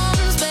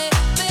arms, baby.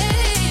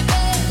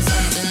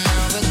 Something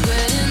I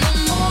regret in the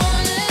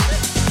morning.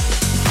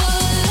 But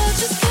love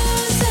just can't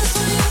resist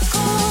when you're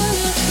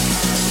calling.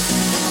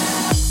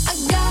 I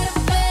got a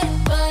bed,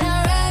 but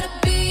I'd rather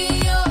be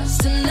yours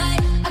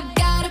tonight. I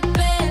got a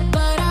bed,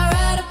 but I'd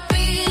rather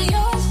be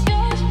yours.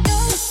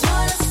 That's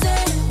what I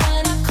said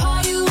when I call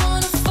you on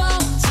the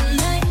phone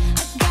tonight.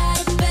 I got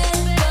a bed,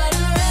 but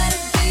I'd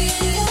rather be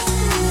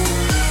yours.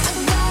 I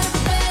got a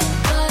bed,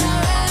 but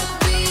I'd rather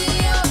be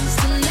yours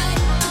tonight.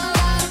 I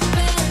got a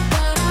bed,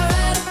 but I'd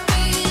rather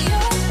be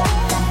yours.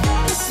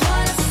 That's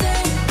what I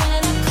said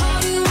when I call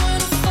you on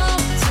the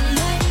phone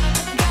tonight.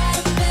 I got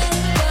a bed,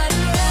 but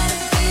I'd rather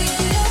be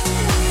yours.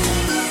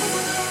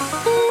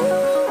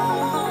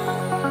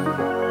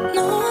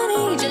 No, I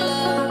need your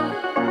love.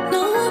 No,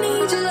 I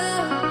need your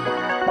love.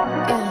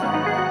 Yeah.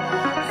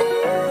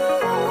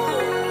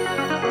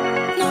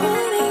 No,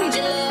 I need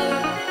your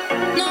love.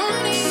 No, I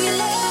need your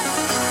love.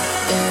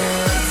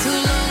 Too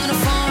long on the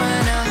phone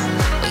right now.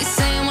 What you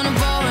saying wanna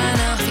roll right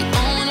now? If you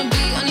don't wanna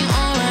be on your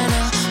own right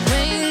now,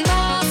 ring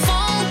my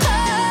phone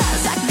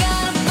 'cause I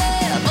got a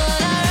bed, but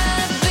I'd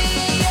rather be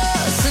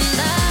yours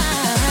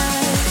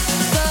tonight.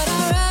 But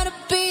I'd rather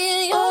be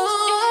yours.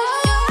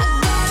 I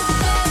got a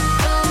bed,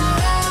 but I'd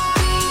rather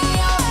be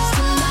yours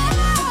tonight.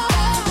 I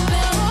got a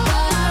bed,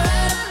 but I'd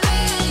rather be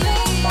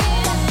yours.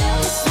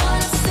 That's what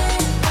I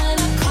said when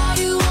I call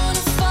you on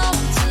the phone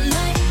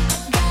tonight.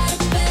 I got a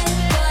bed,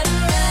 but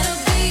I'd rather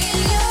be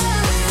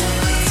yours.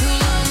 Too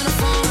long on the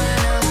phone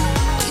right now.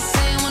 What you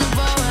saying wanna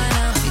roll right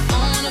now? If you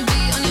don't wanna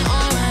be on your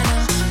own right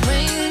now,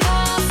 ring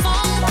my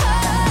phone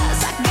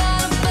 'cause I got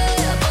a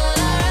bed, but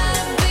I'd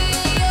rather be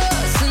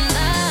yours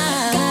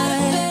tonight. Got a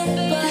bed,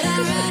 but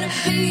I'd rather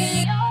be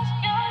yours.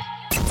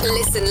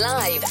 Listen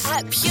live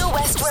at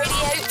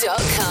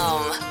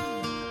purewestradio.com.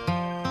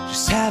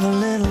 Just have a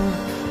little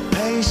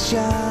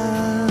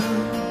patience.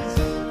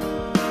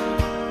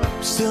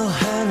 Still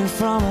hanging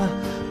from a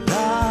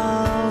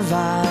love I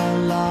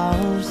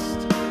lost.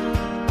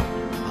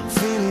 I'm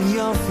feeling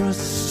your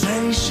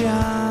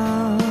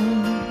frustration.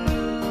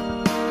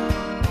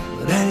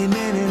 But any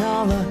minute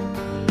all the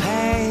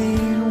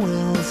pain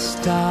will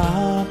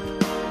stop.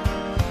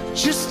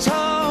 Just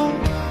hold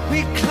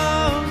me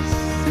close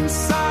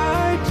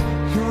inside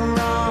your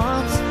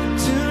arms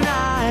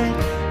tonight.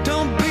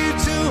 Don't be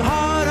too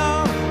hard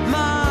on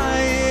my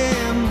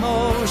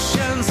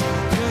emotions,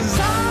 'cause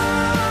I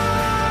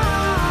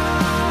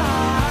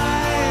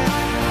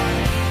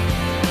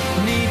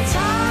need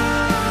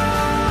time.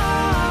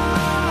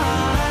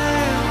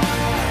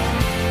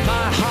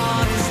 My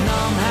heart is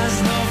numb, has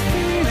no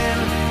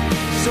feeling.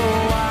 So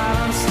while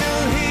I'm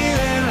still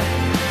healing,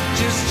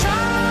 just try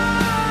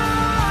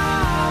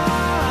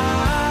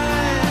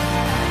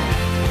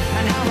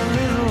and have a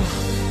little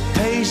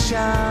patience.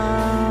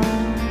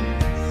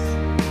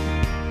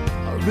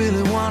 I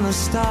really wanna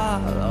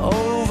start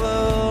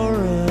over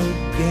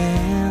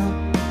again.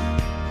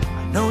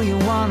 I know you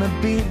wanna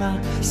be my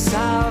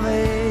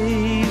salvation,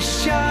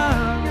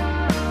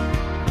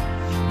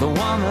 the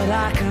one that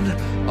I can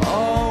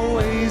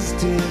always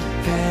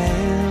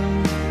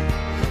depend.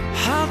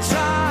 I'll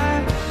try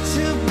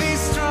to be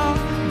strong,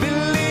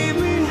 believe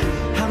me,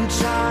 I'm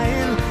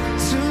trying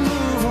to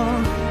move on.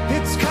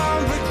 It's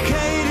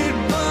complicated,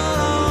 but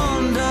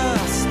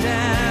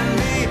understand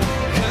me,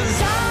 'cause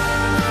I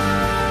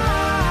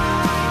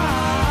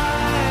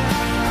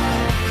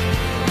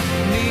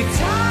need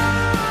time.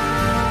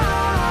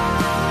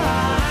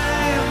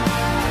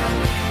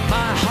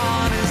 My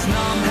heart is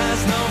numb,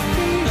 has no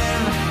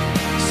feeling,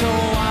 so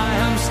I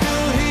am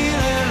still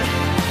healing.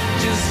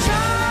 Just try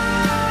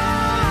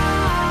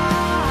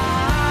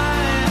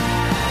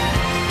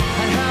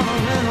and have a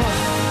little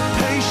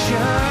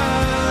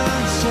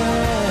patience.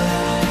 Yeah.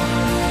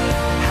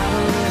 Have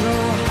a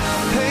little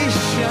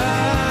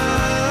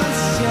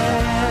patience. Yeah.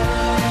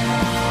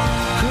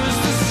 'Cause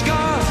the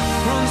scars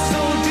run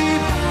so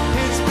deep,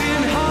 it's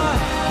been hard,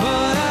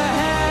 but I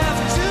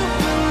have to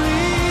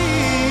believe.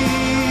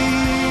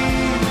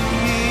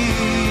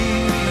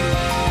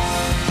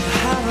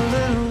 Have a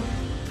little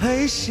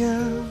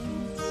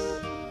patience.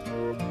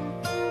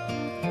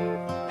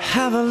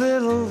 Have a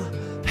little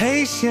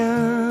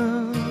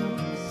patience.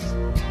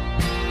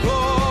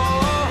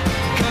 Oh,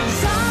 'cause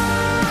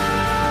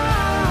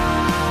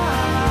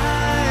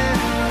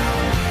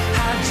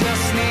I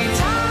just need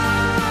time.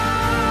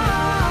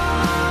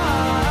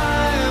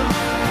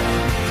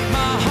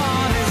 My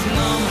heart is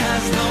numb,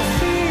 has no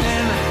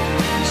feeling,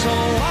 so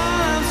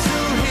I'm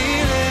still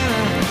healing.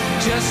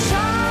 Just try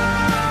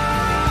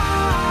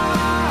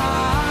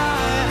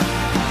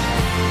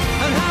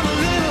and have a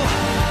little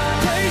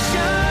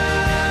patience.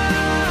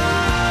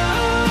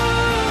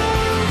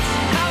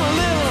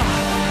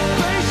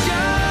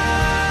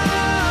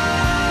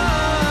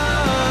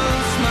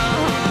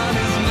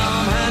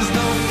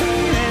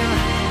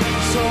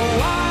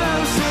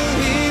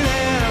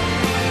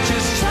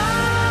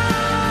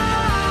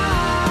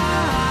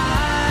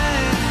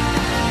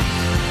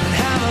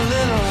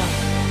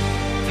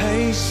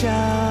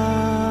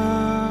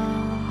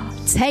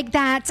 Take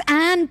That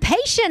and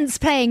Patience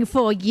playing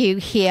for you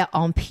here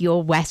on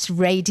Pure West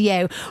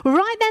Radio.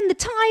 Right then, the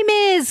time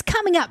is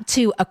coming up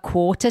to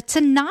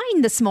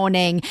 8:45 this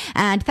morning.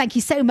 And thank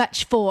you so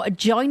much for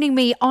joining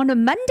me on a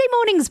Monday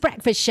morning's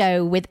breakfast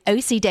show with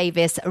OC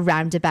Davis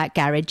Roundabout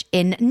Garage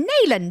in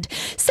Neyland.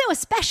 So a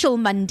special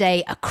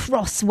Monday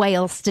across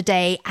Wales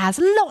today, as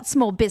lots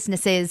more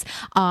businesses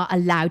are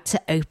allowed to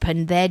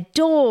open their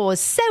doors.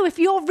 So if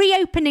you're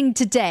reopening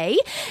today,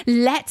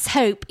 let's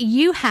hope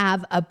you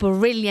have a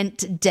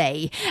brilliant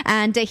day.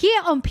 And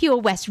here on Pure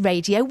West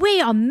Radio, we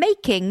are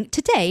making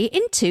today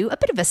into a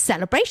bit of a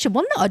celebration.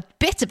 Well, not a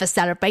bit of a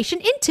celebration,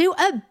 into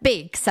a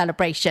big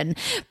celebration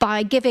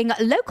by giving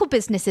local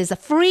businesses a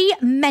free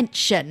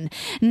mention.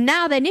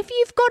 Now then, if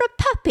you've got a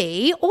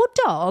puppy or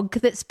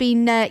dog that's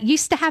been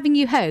used to having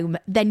you home,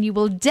 then you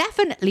will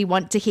definitely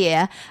want to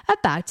hear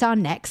about our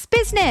next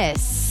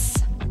business.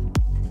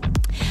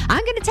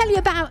 I'm going to tell you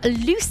about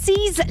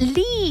Lucy's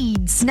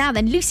Leads. Now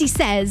then, Lucy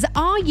says,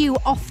 are you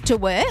off to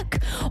work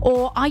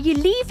or are you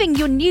leaving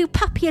your new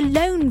puppy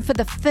alone for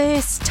the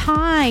first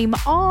time?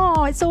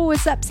 Oh, it's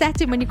always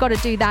upsetting when you've got to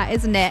do that,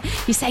 isn't it?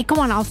 You say,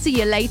 go on, I'll see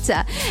you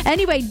later.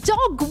 Anyway,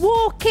 dog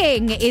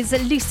walking is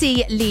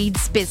Lucy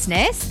Leads'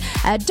 business.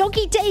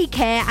 Doggy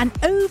daycare and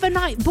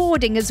overnight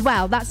boarding as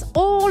well. That's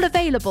all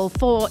available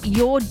for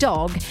your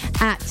dog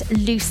at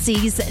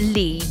Lucy's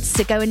Leads.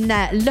 So go and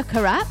look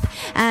her up.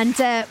 And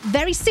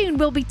very soon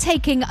we'll be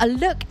taking a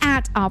look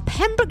at our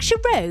Pembrokeshire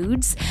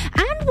roads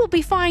and we'll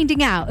be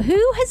finding out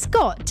who has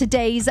got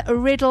today's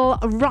riddle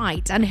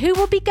right and who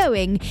will be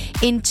going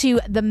into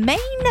the main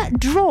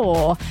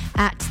draw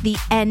at the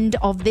end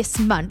of this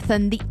month.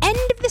 And the end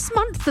of this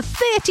month, the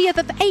 30th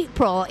of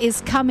April,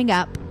 is coming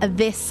up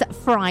this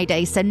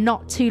Friday, so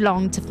not too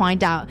long to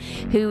find out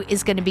who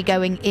is going to be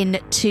going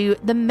into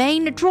the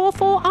main draw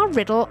for our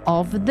riddle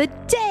of the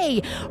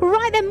day.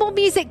 Right then, more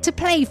music to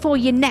play for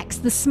you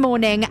next this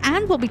morning,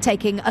 and we'll be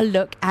taking a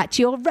look at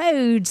your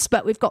roads.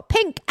 But we've got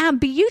Pink and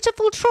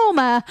Beautiful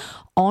Trauma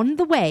on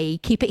the way.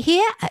 Keep it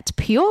here at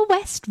Pure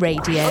West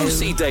Radio.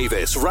 OC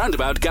Davis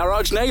Roundabout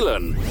Garage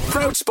Neyland,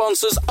 proud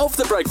sponsors of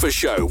The Breakfast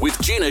Show with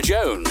Gina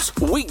Jones.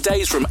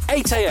 Weekdays from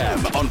 8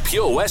 a.m. on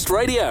Pure West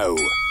Radio.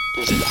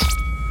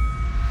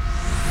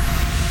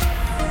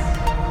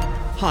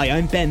 Hi,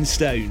 I'm Ben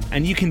Stone,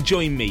 and you can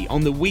join me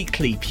on the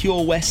weekly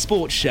Pure West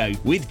Sports Show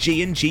with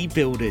G&G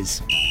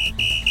Builders.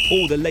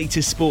 All the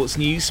latest sports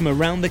news from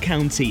around the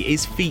county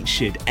is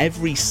featured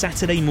every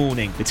Saturday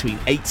morning between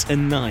 8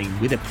 and 9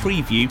 with a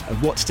preview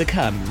of what's to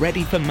come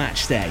ready for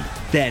match day.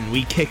 Then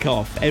we kick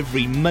off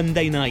every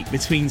Monday night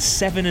between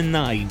 7 and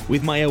 9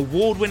 with my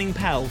award-winning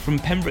pal from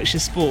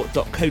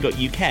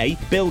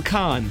PembrokeshireSport.co.uk, Bill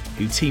Kahn,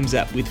 who teams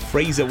up with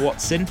Fraser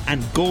Watson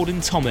and Gordon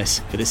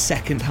Thomas for the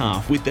second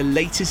half with the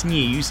latest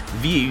news,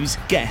 views,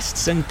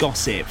 guests and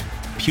gossip.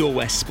 Pure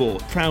West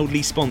Sport,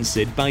 proudly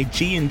sponsored by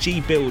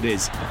G&G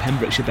Builders, a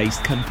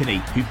Pembrokeshire-based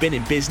company who've been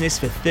in business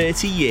for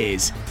 30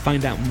 years.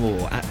 Find out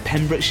more at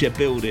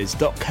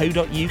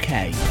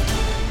pembrokeshirebuilders.co.uk.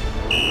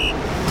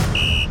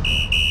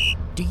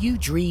 Do you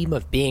dream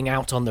of being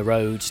out on the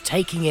road,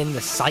 taking in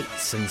the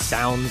sights and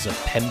sounds of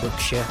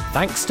Pembrokeshire?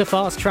 Thanks to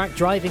Fast Track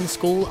Driving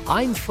School,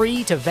 I'm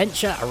free to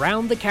venture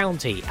around the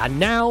county, and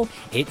now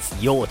it's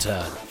your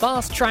turn.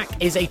 Fast Track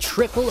is a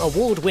triple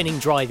award-winning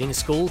driving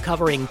school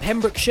covering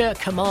Pembrokeshire,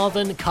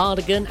 Carmarthen,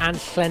 Cardigan and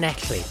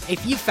Llanelli.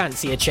 If you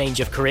fancy a change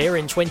of career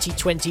in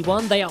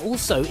 2021, they are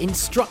also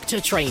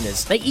instructor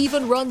trainers. They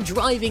even run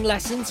driving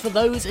lessons for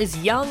those as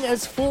young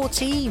as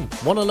 14.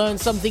 Want to learn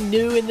something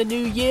new in the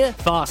new year?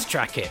 Fast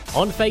Track it.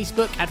 On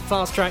Facebook at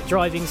Fast Track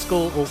Driving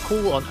School or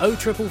call on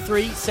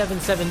 0333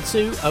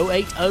 772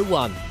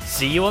 0801.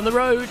 See you on the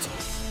road.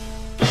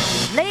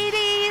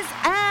 Ladies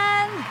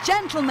and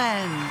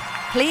gentlemen,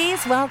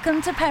 please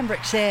welcome to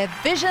Pembrokeshire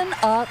Vision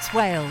Arts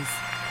Wales,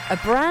 a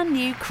brand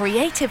new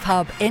creative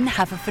hub in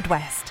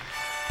Haverfordwest.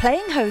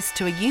 Playing host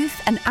to a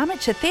youth and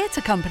amateur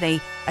theatre company,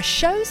 a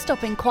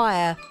show-stopping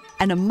choir,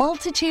 and a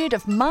multitude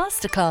of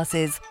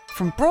masterclasses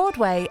from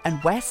Broadway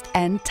and West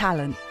End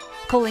talent.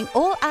 Calling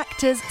all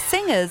actors,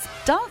 singers,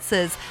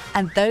 dancers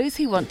and those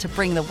who want to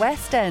bring the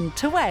West End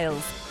to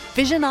Wales.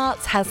 Vision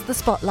Arts has the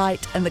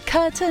spotlight and the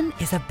curtain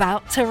is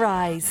about to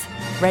rise.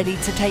 Ready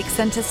to take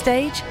centre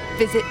stage?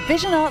 Visit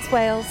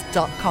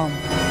visionartswales.com.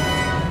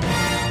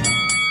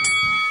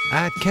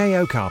 At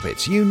KO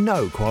Carpets, you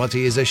know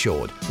quality is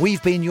assured.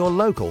 We've been your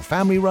local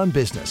family-run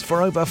business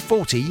for over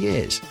 40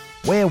 years.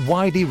 We're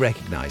widely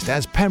recognised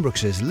as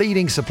Pembrokeshire's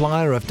leading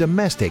supplier of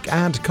domestic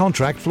and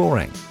contract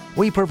flooring.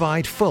 We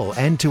provide full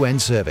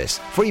end-to-end service,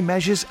 free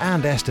measures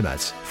and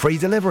estimates, free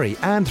delivery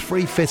and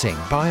free fitting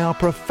by our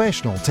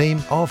professional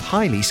team of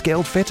highly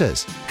skilled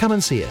fitters. Come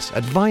and see us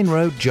at Vine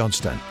Road,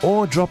 Johnston,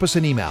 or drop us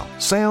an email,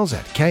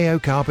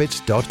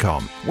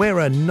 sales@kocarpets.com.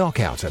 We're a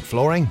knockout at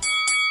flooring.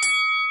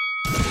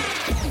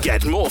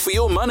 Get more for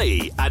your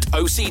money at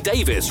OC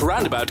Davis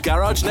Roundabout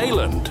Garage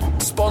Neyland,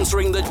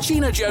 sponsoring the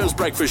Gina Jones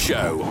Breakfast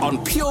Show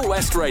on Pure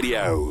West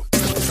Radio.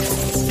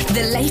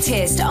 The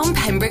latest on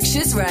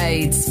Pembrokeshire's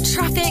roads,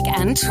 traffic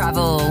and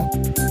travel.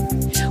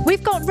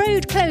 We've got got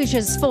road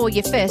closures for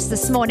you first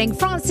this morning.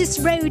 Francis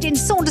Road in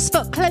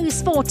Saundersfoot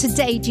closed for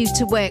today due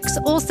to works.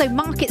 Also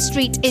Market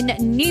Street in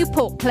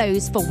Newport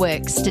closed for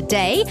works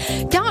today.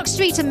 Dark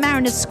Street and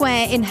Mariners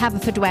Square in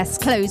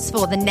Haverfordwest closed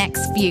for the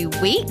next few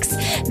weeks.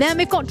 Then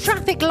we've got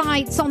traffic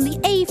lights on the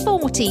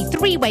A40,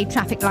 three-way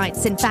traffic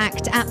lights in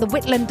fact, at the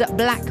Whitland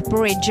Black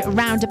Bridge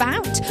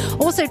roundabout.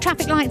 Also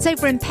traffic lights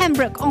over in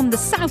Pembroke on the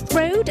South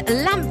Road,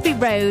 Lamprey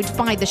Road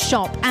by the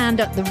shop and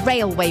at the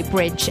Railway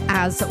Bridge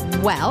as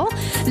well.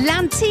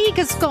 Lantigue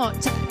has got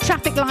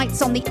traffic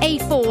lights on the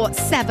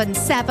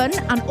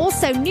A477 and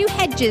also new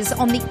hedges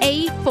on the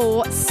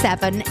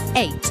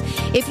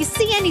A478. If you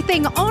see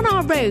anything on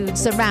our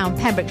roads around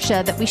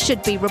Pembrokeshire that we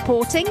should be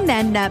reporting,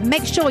 then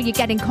make sure you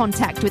get in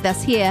contact with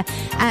us here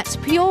at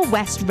Pure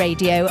West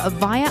Radio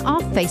via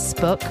our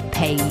Facebook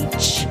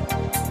page.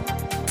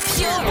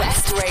 Pure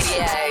West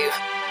Radio.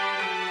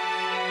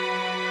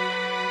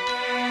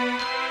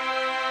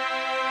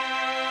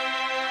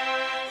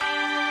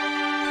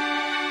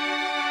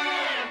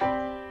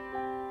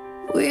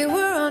 We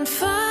were on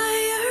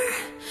fire,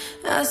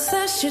 I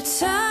slashed your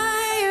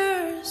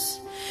tires.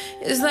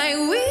 It's like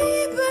we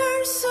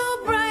burn so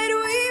bright,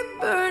 we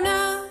burn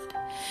out.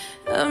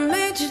 I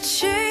made you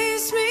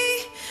chase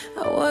me,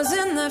 I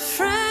wasn't that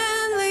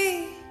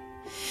friendly.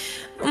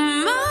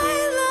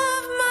 My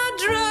love, my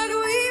drug,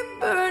 we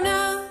burn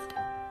out.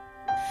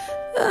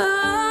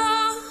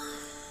 Oh.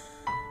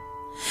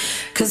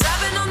 'Cause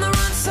I've been on the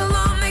run so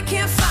long they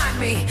can't find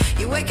me.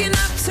 You're waking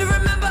up to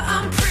remember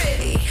I'm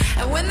pretty.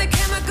 And when the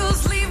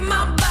chemicals leave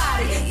my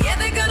body, yeah,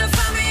 they're gonna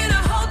find me in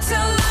a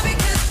hotel lobby.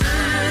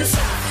 'Cause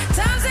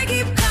times they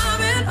keep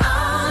coming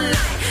all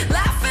night,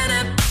 laughing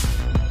at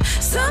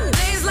some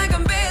days like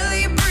I'm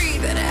barely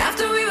breathing.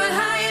 After we were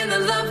high and the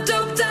love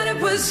doped out, it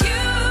was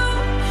you.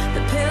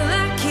 The pill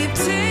I keep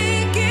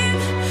taking,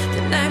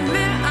 the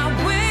nightmare I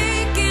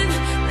wake in.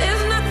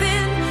 There's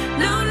nothing,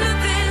 no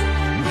nothing,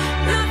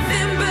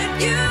 nothing but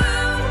you.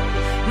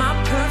 My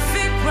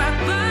perfect rock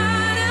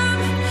bottom,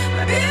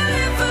 my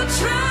beautiful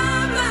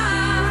trauma.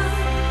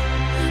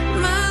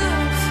 My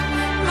love,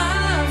 my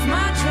love,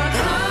 my drug.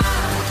 Oh,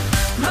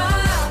 my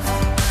love,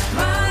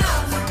 my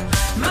love,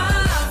 my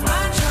love,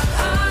 my drug.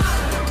 Oh,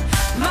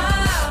 my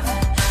love,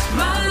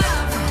 my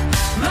love,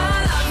 my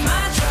love,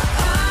 my drug.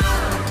 Oh,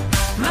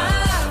 my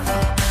love,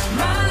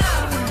 my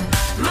love,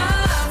 my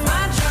love,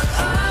 my drug.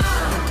 Oh,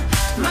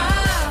 my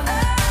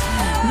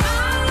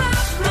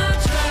love, my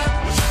drug.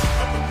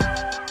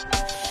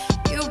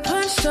 You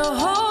punched a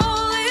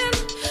hole in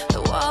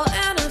the wall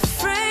and I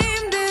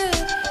framed it.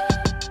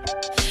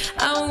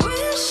 I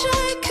wish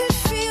I could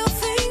feel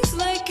things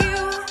like you.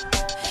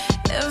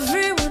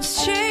 Everyone's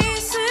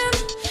chasing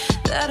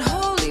that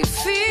holy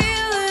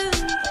feeling.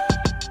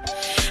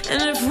 And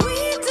if we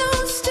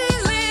don't stay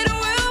late,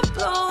 we'll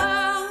blow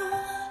out.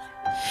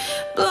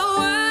 Blow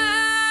out.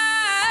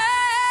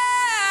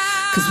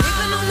 'Cause we've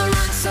been on the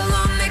run so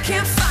long they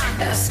can't find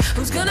us.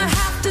 Who's gonna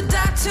have to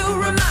die to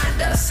remind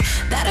us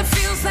that it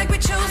feels like we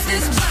chose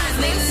this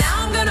blindly? Now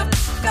I'm gonna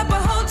fuck up a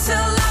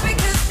hotel lobby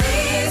 'cause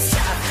these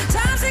tough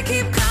times they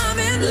keep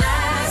coming.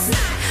 Last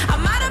night I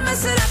might have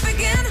messed it up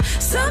again.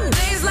 Some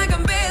days like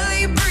I'm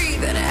barely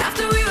breathing.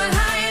 After we were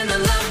high and the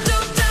love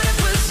doped out, it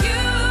was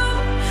you.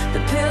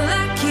 The pill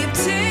I keep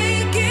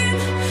taking,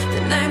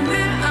 the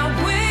nightmare I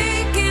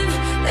wake in.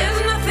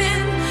 There's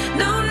nothing,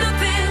 no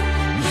nothing,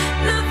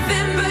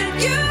 nothing but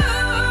you.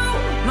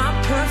 My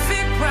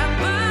perfect rock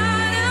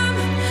bottom,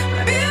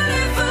 my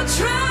beautiful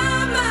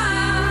trauma.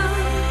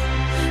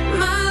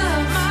 My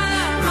love, my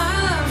love, my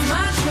love,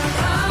 my drug.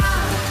 Oh,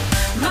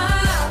 my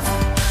love,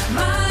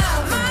 my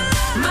love,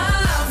 my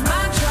love,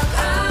 my drug. Oh,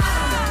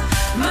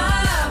 my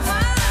love,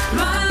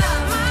 my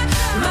love,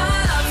 my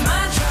love,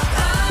 my drug. Oh,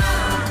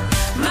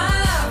 my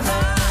love,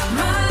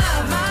 my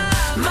love,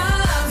 my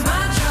love,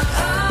 my drug.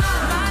 Oh,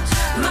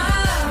 my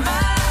love,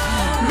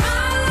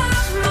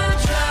 my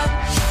drug.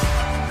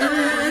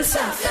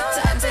 Tough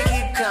times they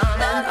keep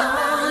coming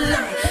all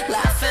night,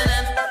 laughing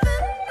at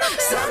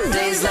some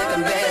days like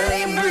I'm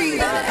barely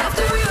breathing.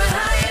 After we were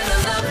high and the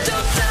love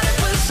doped out, it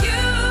was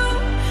you.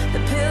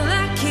 The pill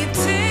I keep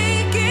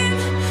taking,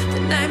 the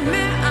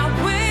nightmare I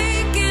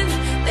wake in.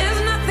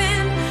 There's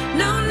nothing,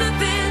 no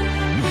nothing,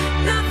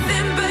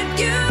 nothing but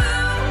you.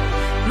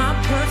 My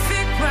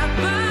perfect rock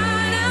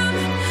bottom,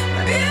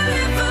 my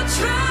beautiful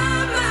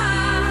trauma.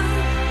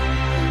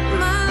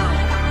 My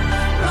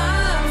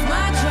love,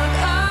 my drug.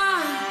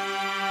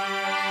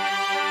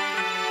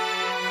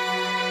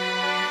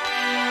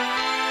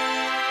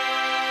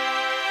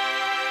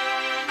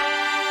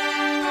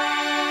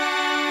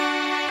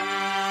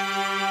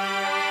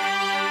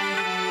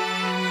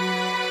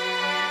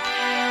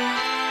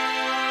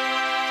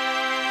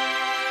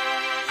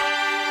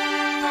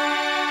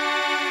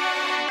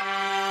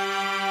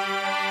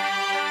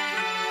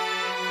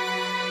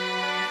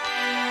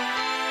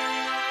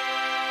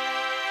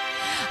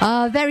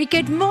 Oh. Very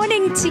good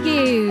morning to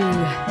you.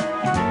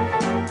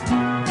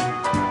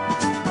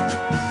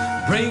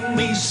 Bring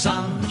me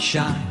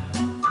sunshine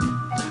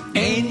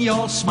in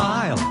your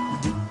smile.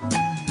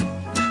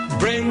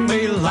 bring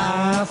me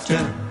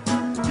laughter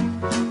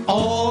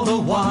all the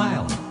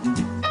while.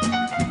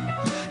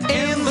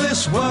 In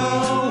this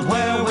world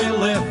where we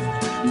live,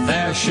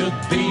 there should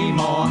be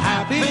more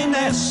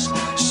happiness,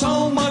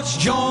 so much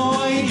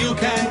joy you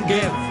can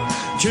give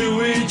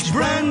to each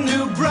brand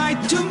new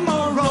bright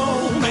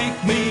tomorrow.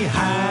 Make me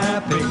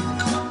happy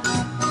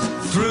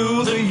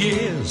through the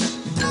years,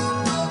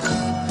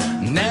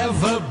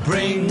 never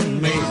bring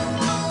me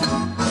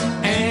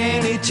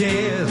any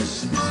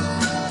tears.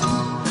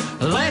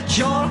 Let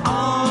your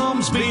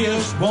arms be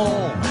as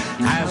warm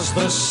as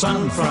the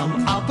sun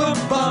from up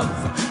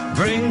above.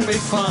 Bring me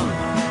fun,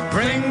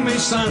 bring me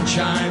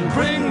sunshine,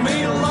 bring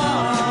me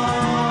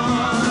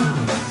love.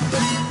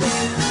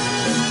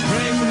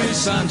 Bring me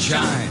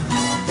sunshine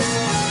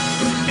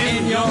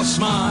in your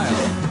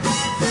smile.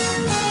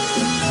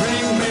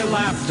 Bring me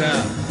laughter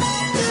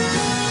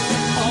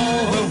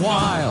all the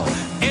while.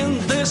 In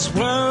this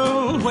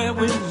world where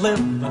we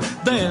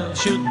live, there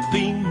should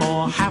be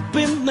more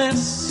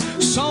happiness,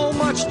 so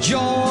much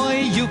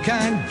joy you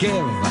can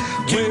give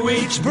to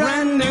each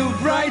brand new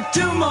bright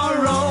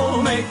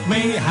tomorrow. Make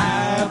me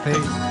happy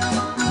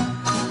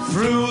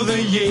through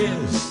the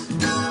years,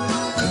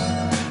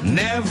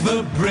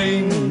 never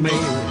bring me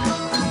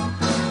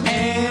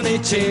any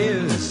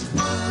tears.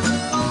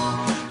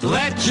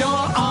 Let your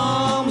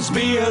arms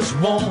be as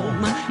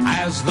warm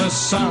as the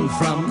sun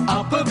from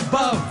up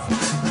above.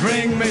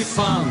 Bring me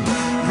fun,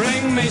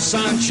 bring me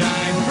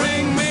sunshine,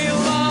 bring me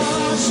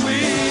love,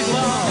 sweet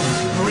love.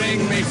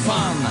 Bring me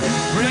fun,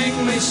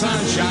 bring me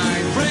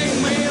sunshine,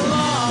 bring me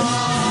love.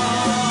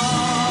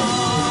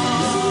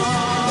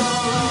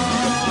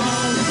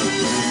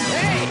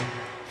 Hey!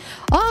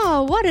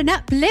 Oh, what an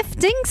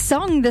uplifting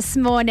song this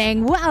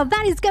morning. Well,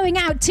 that is going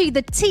out to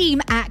the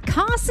team at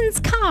Carson's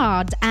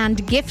Card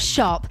and Gift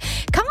Shop.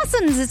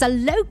 Carson's is a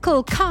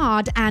local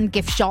card and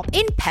gift shop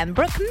in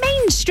Pembroke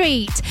Main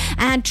Street.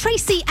 And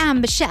Tracy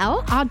and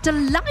Michelle are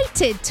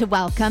delighted to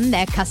welcome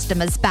their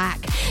customers back.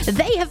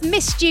 They have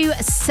missed you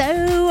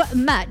so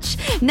much.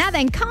 Now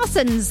then,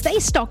 Carson's, they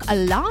stock a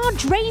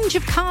large range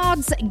of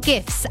cards,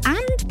 gifts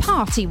and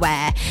party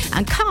wear,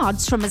 and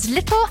cards from as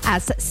little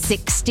as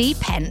 60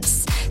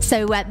 pence.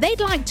 So they'd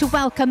like to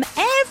welcome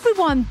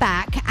everyone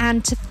back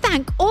and to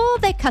thank all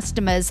their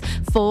customers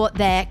for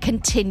their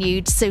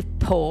continued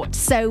support.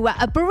 So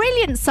a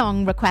brilliant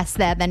song request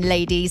there then,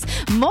 ladies.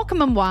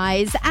 Morecambe and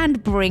Wise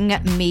and Bring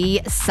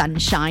Me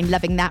Sunshine.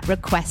 Loving that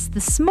request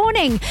this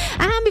morning.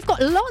 And we've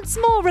got lots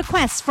more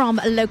requests from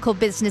local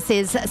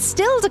businesses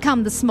still to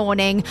come this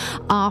morning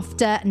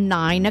after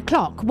 9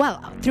 o'clock.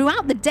 Well,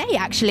 throughout the day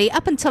actually,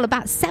 up until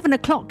about 7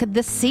 o'clock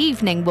this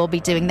evening we'll be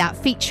doing that,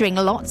 featuring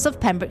lots of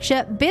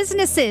Pembrokeshire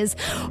businesses.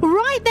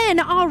 Right then,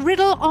 our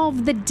riddle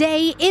of the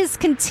day is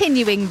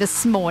continuing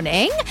this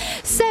morning.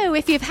 So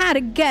if you've had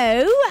a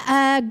go,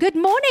 good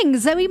morning,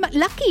 Zoe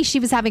McLucky. She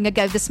was having a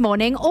go this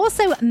morning.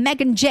 Also,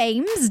 Megan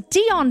James,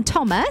 Dion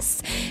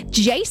Thomas,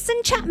 Jason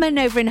Chapman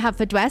over in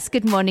Haverfordwest.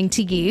 Good morning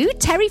to you.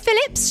 Terry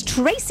Phillips,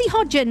 Tracy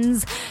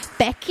Hodgins,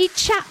 Becky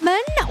Chapman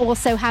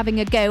also having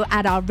a go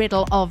at our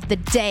riddle of the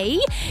day.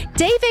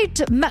 David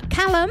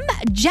McCallum,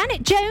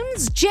 Janet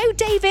Jones, Joe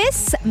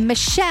Davis,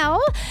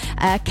 Michelle,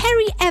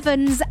 Kerry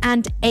Evans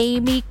and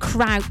Amy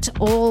Kraut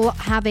all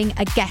having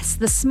a guess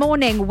this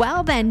morning.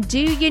 Well then, do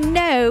you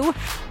know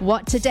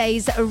what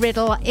today's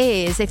riddle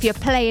is? If you're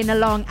playing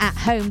along at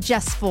home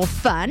just for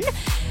fun.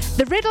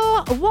 The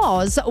riddle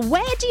was,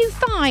 where do you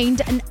find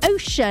an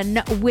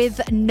ocean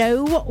with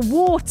no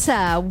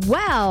water?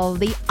 Well,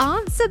 the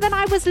answer that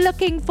I was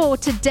looking for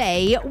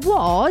today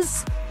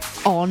was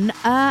on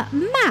a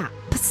map.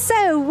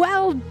 So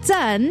well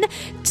done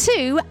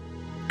to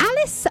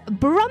Alice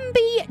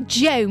Brumby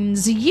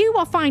Jones. You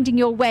are finding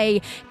your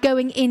way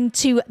going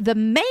into the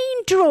main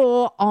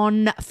draw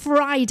on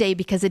Friday,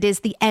 because it is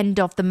the end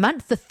of the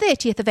month, the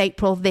 30th of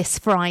April this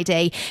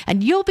Friday,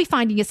 and you'll be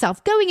finding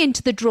yourself going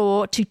into the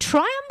draw to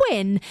try and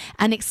win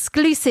an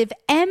exclusive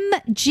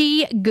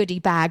MG goodie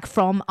bag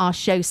from our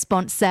show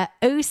sponsor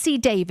OC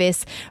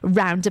Davis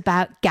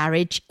Roundabout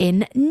Garage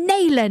in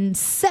Neyland.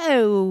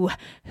 So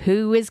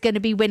who is going to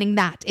be winning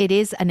that? It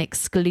is an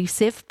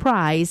exclusive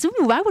prize.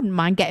 Ooh, I wouldn't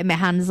mind getting my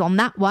hands on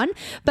that one,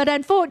 but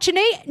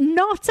unfortunately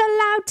not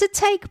allowed to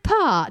take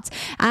part.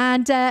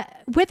 And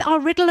with our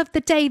riddle of the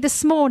day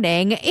this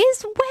morning,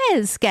 is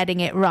Wes getting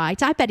it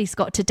right? I bet he's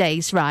got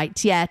today's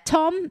right. Yeah,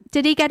 Tom,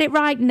 did he get it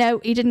right? No,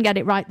 he didn't get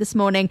it right this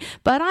morning,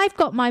 but I've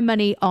got my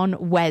money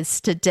on Wes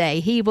today.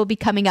 He will be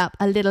coming up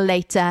a little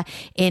later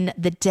in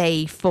the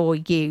day for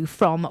you,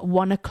 from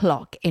 1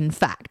 o'clock in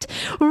fact.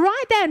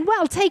 Right then,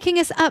 well, taking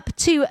us up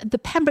to the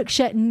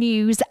Pembrokeshire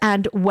news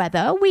and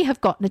weather, we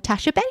have got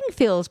Natasha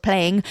Bedingfield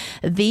playing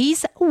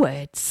These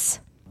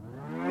Words.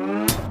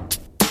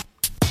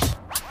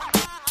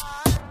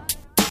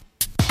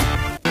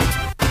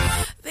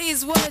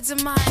 These words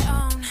are my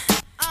own.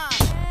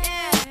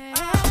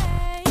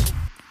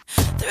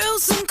 Threw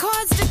some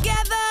chords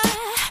together.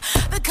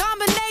 The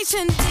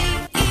combination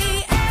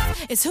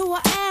D-E-F is who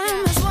I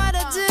am, is what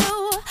I do.